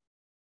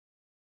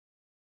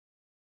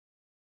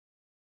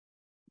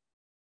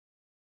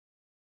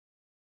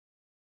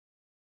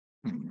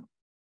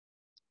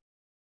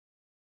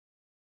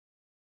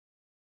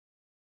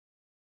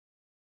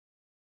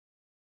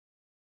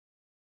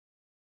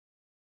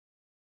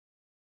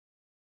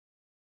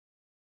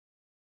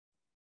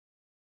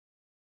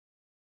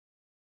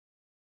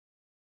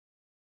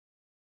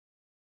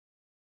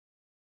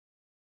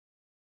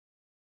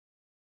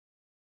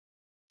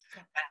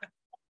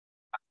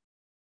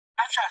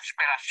 other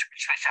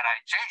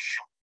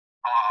specialization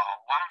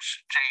once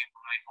they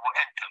will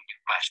enter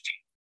university.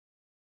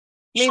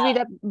 Maybe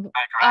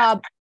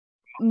So,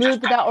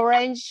 move the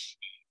orange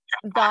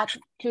dot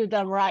to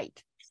the right.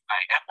 I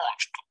effort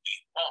to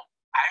inform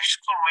high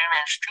school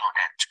women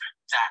students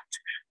that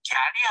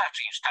careers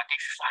in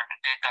statistics and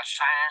data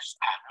science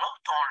are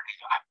not only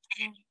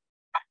appealing,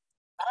 but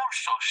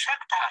also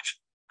sectors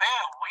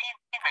where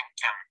women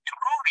can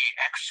truly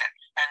excel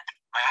and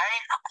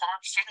make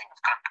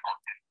significant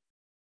content.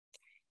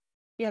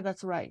 Yeah,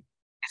 that's right.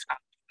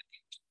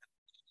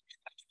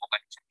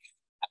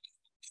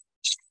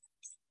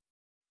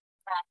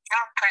 On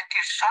June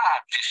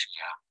 23rd this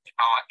year,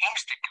 our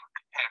institute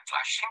held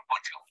a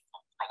symposium to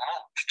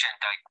promote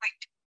gender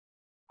equity,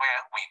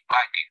 where we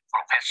invited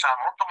Professor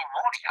Motomi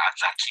Mori as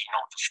a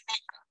keynote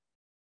speaker.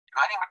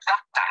 During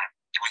that time,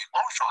 we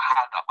also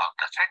heard about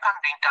the second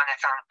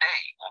International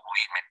Day of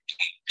Women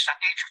in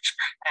Statistics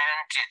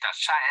and Data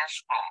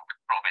Science from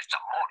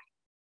Professor Mori.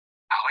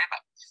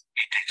 However,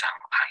 it is an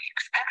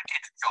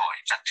unexpected joy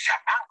that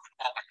Japan could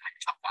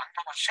organize a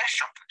one-hour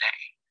session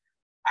today.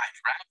 I'd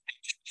like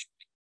to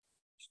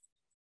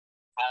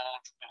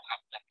those who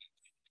have been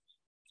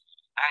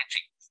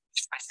organizing,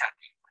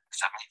 especially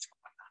summits.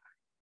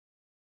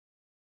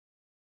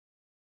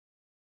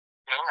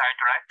 Then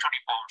I'd like to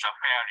report the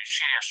fairly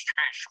serious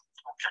situation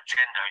of the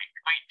gender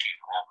equity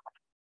of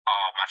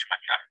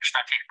mathematical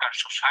statistical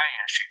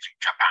sciences in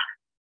Japan.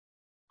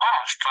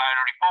 First,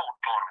 I'll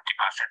report on the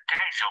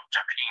percentage of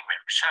the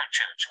female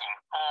researchers in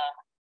all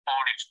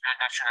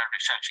national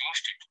research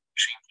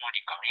institutes,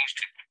 including an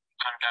institute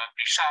under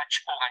Research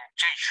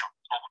Organization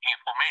of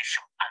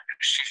Information and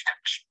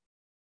Systems.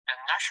 The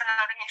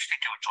National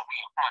Institute of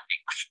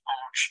Informatics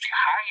holds the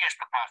highest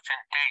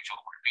percentage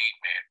of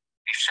female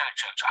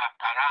researchers at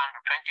around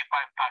 25%,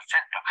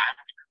 and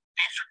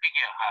this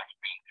figure has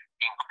been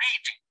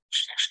increasing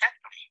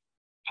steadily.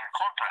 In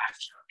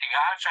contrast, the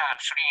other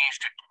three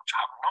institutes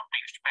have not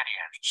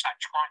experienced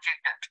such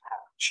consistent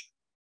growth.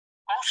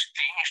 Both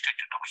the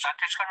Institute of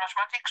Statistical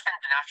Mathematics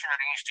and the National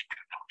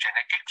Institute of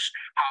Genetics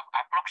have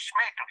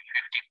approximately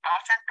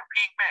 50%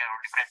 female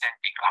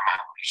representing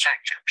among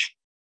researchers.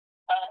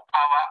 For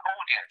our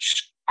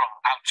audience from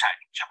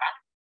outside Japan,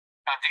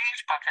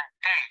 these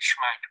percentages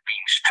might be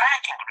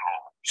strikingly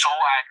low, so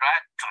I'd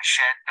like to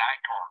shed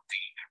light on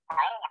the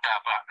broader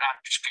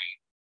landscape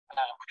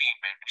of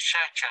female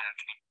researchers'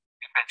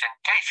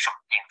 representation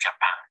in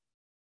Japan.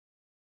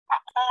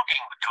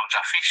 According to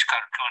the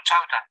fiscal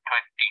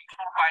 2022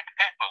 white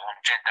paper on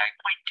gender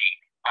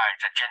equity by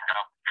the Gender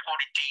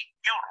Equality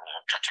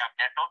Bureau of the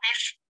Cabinet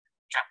Office,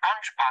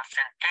 Japan's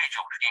percentage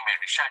of female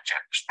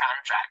researchers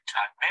stands at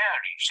a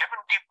merely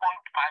 70.5%,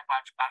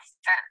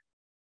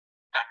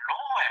 the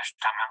lowest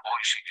among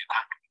OECD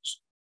countries.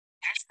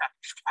 This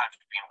statistic has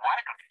been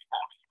widely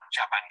reported in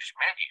Japanese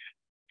media.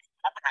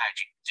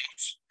 Recognizing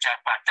this, the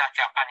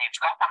Japanese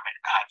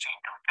government has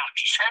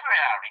introduced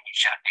several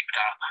initiatives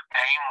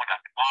aimed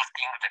at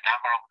boosting the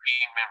number of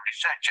female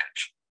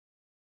researchers.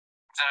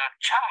 The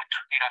chart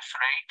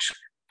illustrates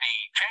the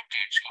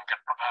changes in the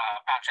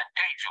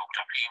percentage of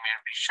the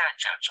female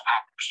researchers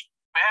across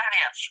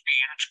various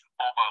fields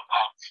over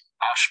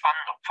a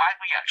span of 5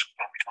 years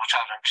from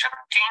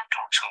 2017 to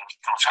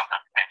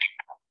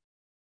 2022.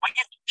 We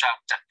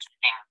observed that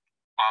in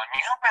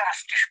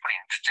numerous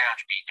disciplines there has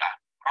been a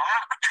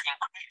marked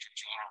increase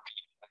in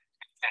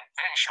the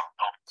representation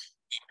of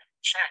female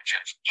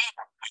researchers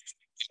even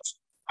within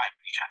these 5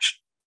 years.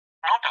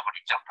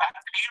 Notably, the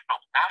field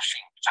of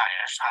nursing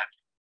science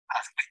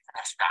has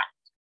witnessed an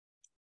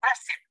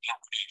impressive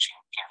increase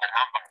in the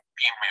number of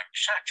female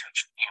researchers.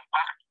 In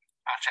fact,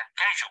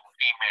 percentage of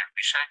female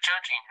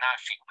researchers in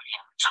nursing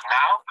is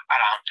now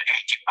around 80%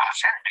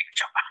 in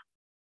Japan.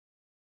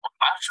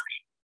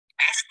 Conversely,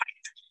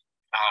 disciplines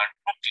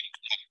rooted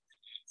in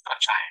the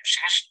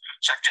sciences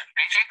such as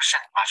physics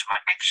and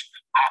mathematics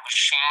have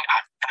seen a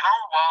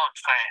downward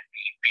trend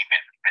in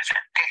female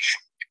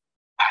representation.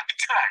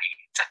 Particularly,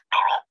 the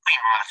drop in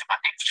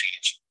mathematics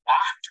is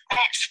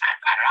fast-paced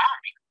and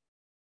alarming,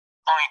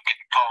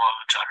 pointing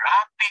towards a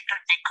rapid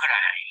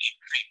decline in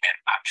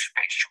female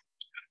participation.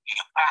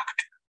 In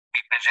fact,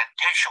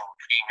 representation of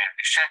female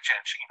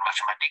researchers in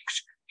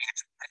mathematics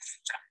is less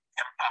than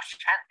 10%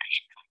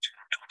 in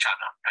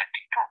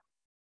 2022.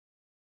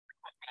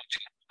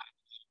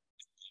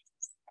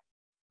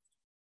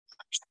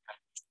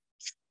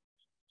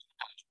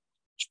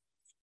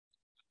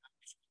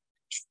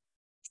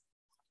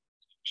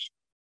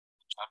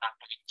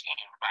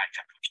 By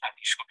the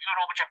Statistical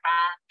Bureau of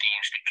Japan, the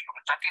Institute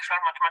of Statistical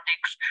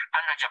Mathematics,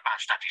 and the Japan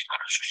Statistical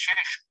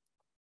Association.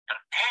 The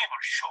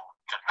table shows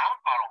the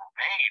number of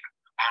male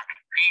and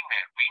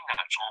female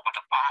winners over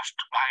the past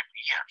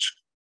 5 years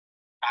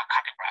are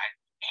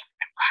categorized in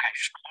high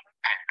school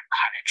and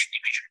college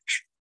divisions.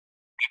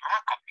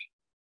 Remarkably,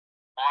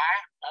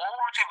 while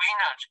all the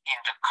winners in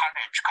the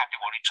college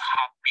categories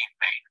have been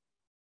male,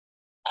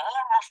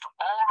 almost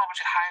all of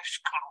the high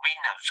school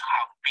winners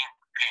have been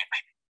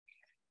female.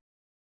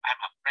 I'm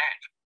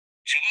afraid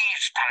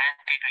these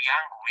talented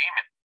young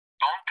women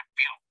don't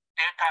view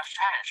data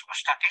science or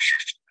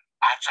statistics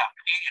as a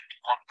field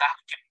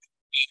conducting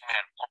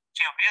email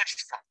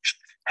contributions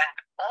and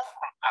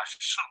often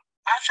pursue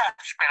other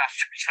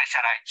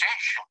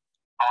specialization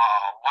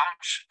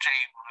once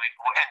they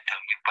will enter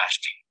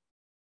university.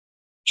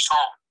 So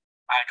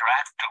I'd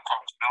like to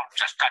conclude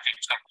the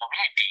statistical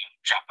community in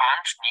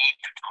Japan's need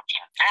to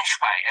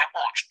intensify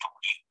efforts to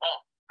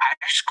inform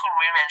high school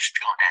women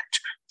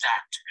students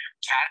that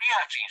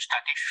careers in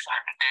statistics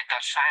and data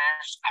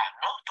science are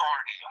not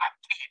only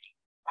appealing,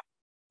 but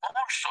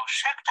also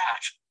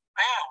sectors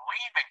where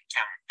women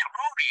can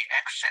truly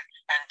excel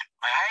and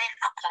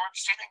make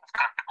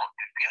significant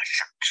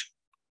contributions.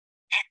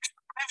 It's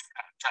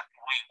crucial that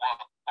we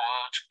work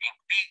towards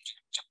increasing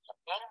the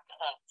proportion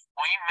of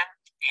women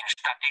in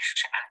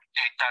statistics and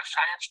data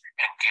science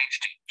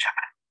engaged in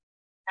Japan.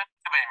 Thank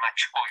you very much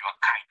for your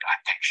kind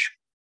attention.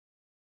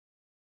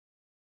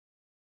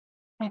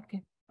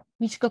 Okay.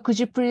 Michiko, could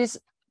you please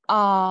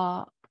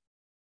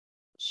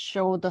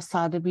show the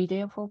third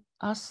video for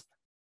us?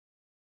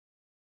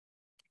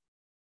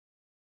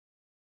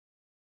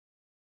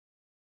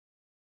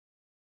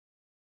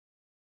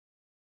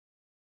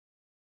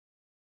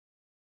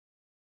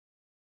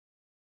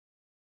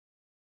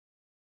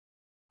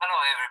 Hello,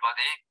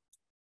 everybody.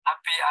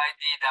 Happy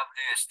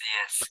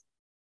IDWSDS.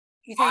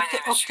 Is My it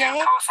name is okay?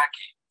 Shigeru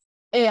Kawasaki.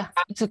 Yeah,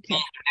 it's Let okay.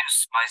 me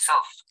introduce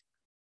myself.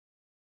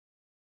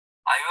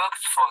 I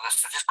worked for the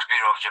Statistics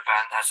Bureau of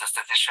Japan as a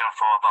statistician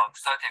for about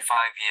 35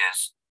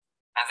 years.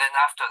 And then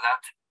after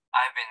that,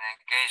 I've been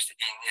engaged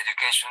in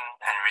education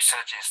and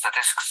research in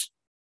statistics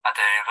at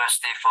the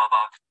university for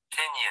about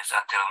 10 years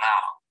until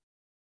now.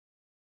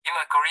 In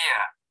my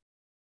career,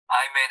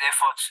 I made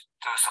efforts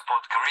to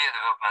support career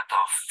development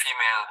of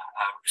female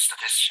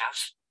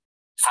statisticians,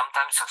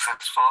 sometimes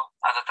successful,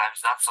 other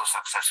times not so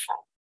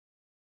successful.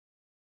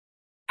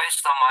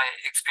 Based on my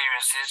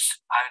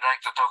experiences, I would like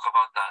to talk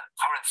about the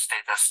current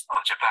status of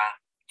Japan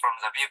from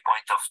the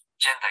viewpoint of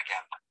gender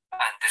gap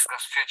and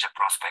discuss future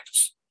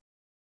prospects.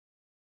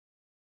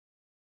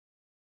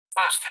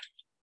 First,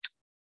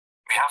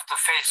 we have to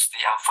face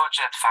the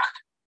unfortunate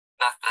fact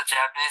that the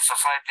Japanese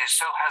society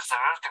still has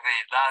a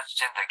relatively large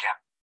gender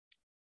gap.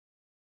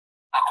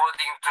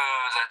 According to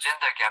the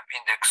Gender Gap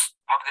Index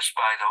published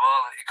by the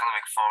World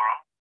Economic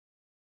Forum,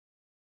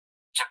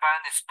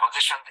 Japan is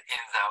positioned in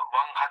the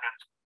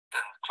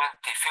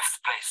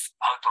 125th place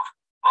out of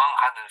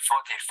 145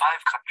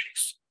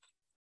 countries.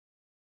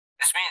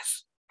 This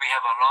means we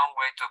have a long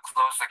way to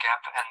close the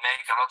gap and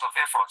make a lot of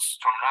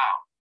efforts from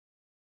now.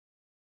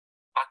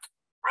 But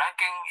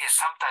ranking is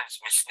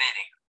sometimes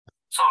misleading.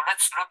 So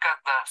let's look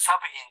at the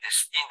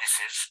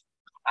sub-indices,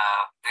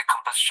 the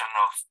composition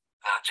of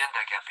the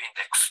Gender Gap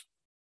Index.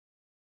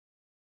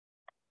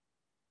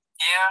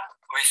 Here,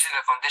 we see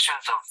the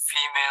conditions of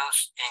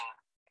females in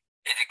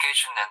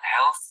education and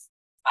health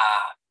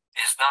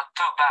is not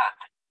too bad.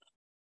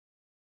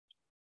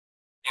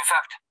 In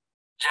fact,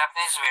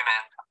 Japanese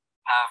women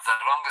have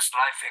the longest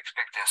life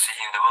expectancy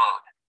in the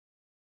world.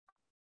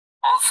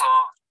 Also,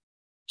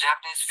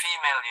 Japanese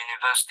female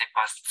university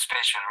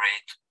participation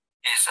rate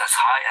is as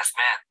high as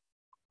men,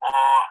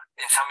 or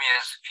in some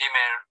years,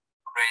 female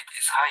rate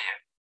is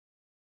higher.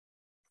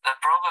 The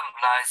problem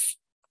lies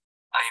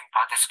in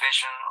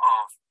participation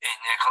in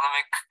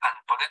economic and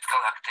political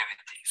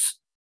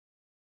activities.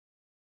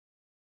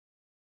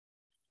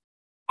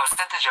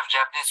 Percentage of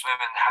Japanese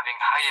women having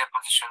higher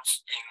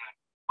positions in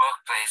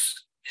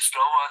workplace is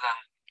lower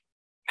than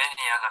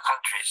many other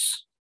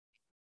countries.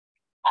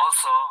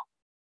 Also,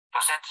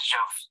 percentage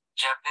of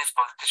Japanese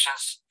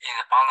politicians in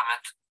the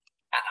parliament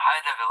and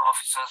high-level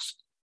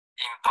officers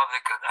in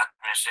public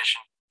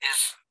administration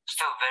is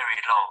still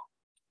very low.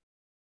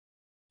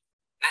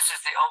 This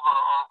is the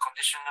overall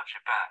condition of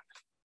Japan.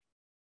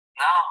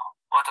 Now,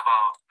 what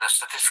about the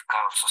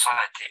statistical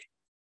society?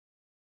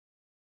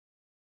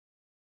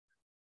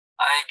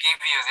 I give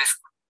you this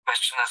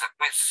question as a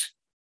quiz,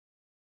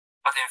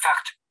 but in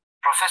fact,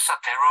 Professor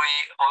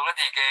Terui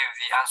already gave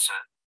the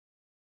answer.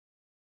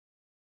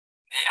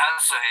 The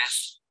answer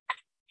is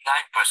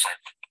 9%.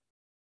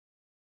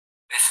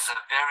 This is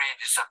a very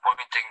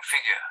disappointing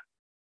figure.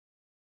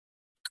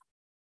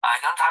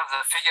 I don't have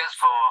the figures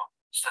for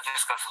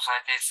statistical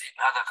societies in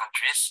other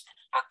countries,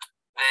 but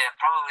they are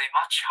probably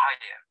much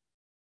higher.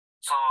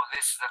 So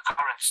this is the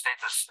current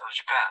status of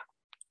Japan.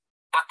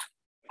 But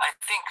I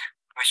think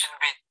we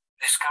shouldn't be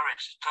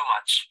discouraged too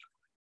much.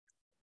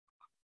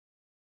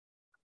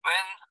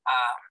 When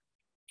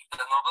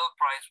the Nobel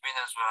Prize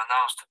winners were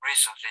announced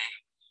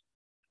recently,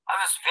 I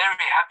was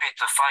very happy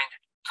to find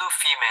 2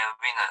 female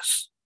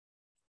winners.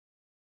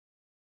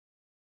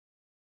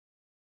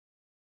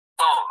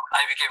 So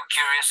I became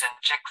curious and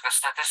checked the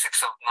statistics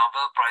of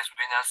Nobel Prize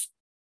winners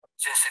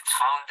since its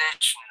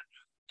foundation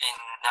in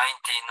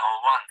 1901.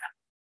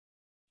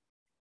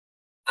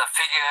 The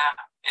figure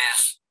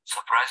is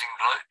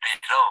surprisingly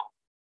low.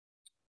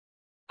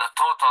 The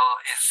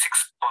total is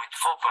 6.4%.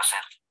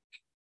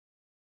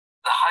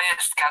 The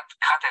highest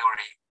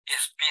category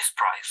is Peace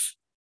Prize,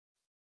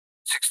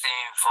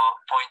 16.4%,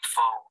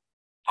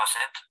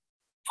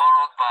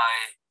 followed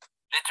by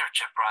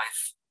Literature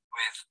Prize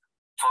with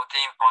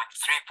 14.3%.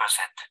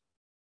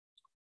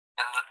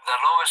 And the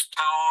lowest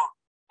two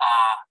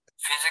are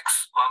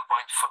physics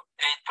 1.8%,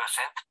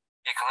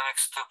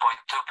 economics 2.2%.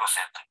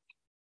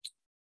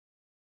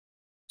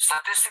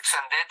 Statistics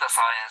and data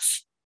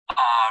science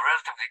are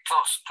relatively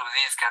close to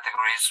these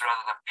categories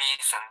rather than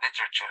peace and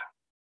literature.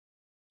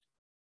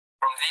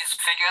 From these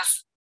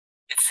figures,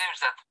 it seems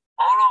that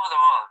all over the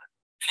world,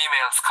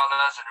 female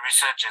scholars and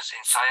researchers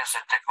in science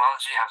and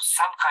technology have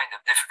some kind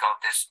of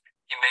difficulties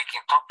in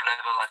making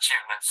top-level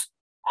achievements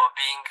or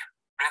being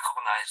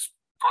recognized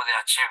for their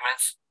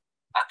achievements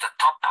at the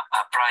top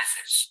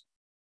prizes.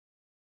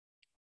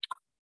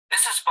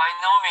 This is by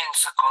no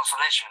means a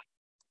consolation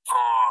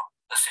for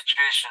the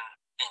situation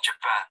in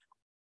Japan,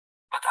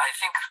 but I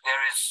think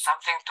there is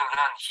something to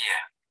learn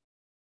here.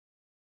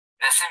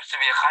 There seems to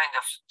be a kind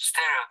of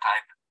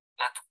stereotype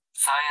that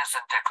science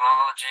and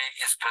technology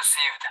is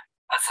perceived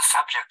as a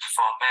subject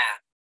for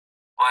men,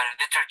 while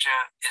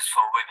literature is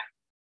for women.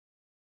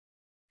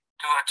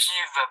 To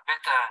achieve a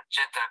better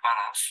gender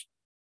balance,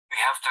 we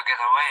have to get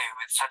away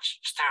with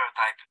such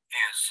stereotype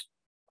views.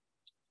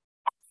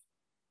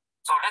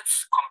 So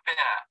let's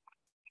compare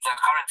the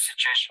current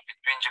situation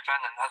between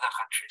Japan and other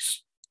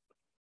countries.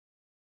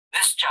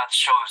 This chart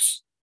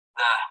shows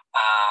the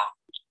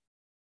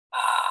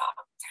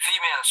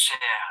female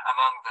share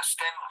among the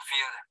STEM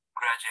field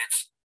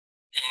graduates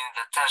in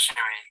the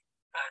tertiary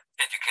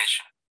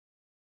education.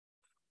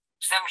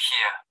 STEM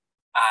here,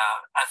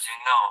 as you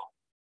know,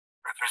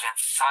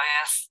 represents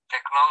science,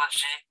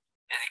 technology,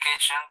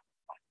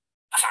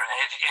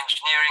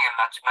 engineering and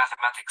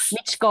mathematics.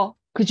 Michiko,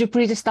 could you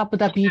please stop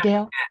the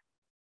video?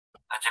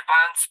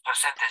 Japan's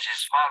percentage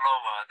is far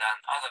lower than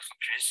other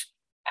countries,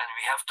 and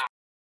we have to.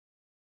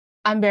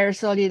 I'm very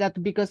sorry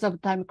that because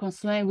of time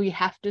constraint, we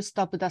have to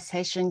stop the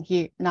session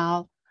here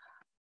now.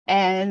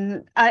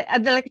 And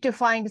I'd like to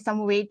find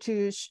some way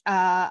to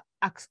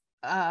access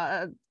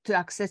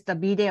the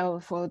video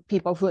for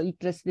people who are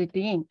interested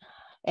in.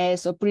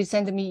 So please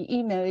send me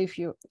email if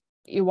you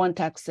want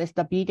to access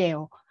the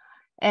video.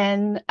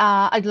 And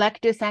I'd like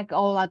to thank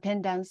all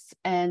attendants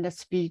and the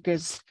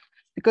speakers,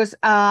 because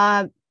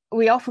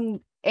we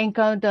often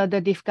encounter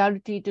the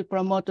difficulty to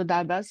promote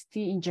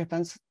diversity in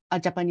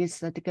Japanese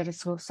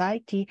statistical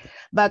society,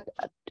 but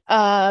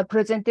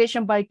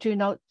presentation by two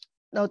note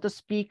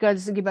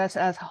speakers give us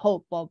a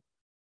hope of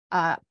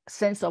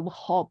sense of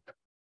hope.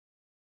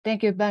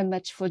 Thank you very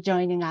much for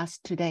joining us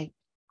today.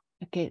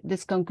 Okay,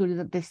 this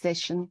concludes this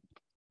session.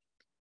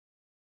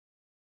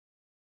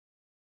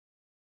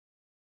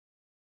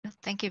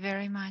 Thank you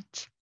very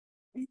much.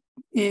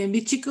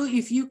 Michiko,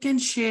 if you can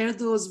share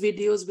those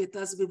videos with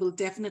us, we will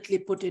definitely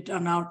put it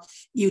on our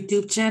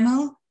YouTube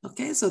channel,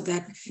 okay, so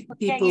that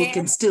people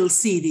can still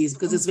see these,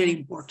 because it's very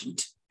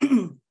important.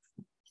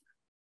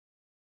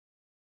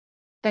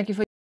 Thank you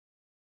for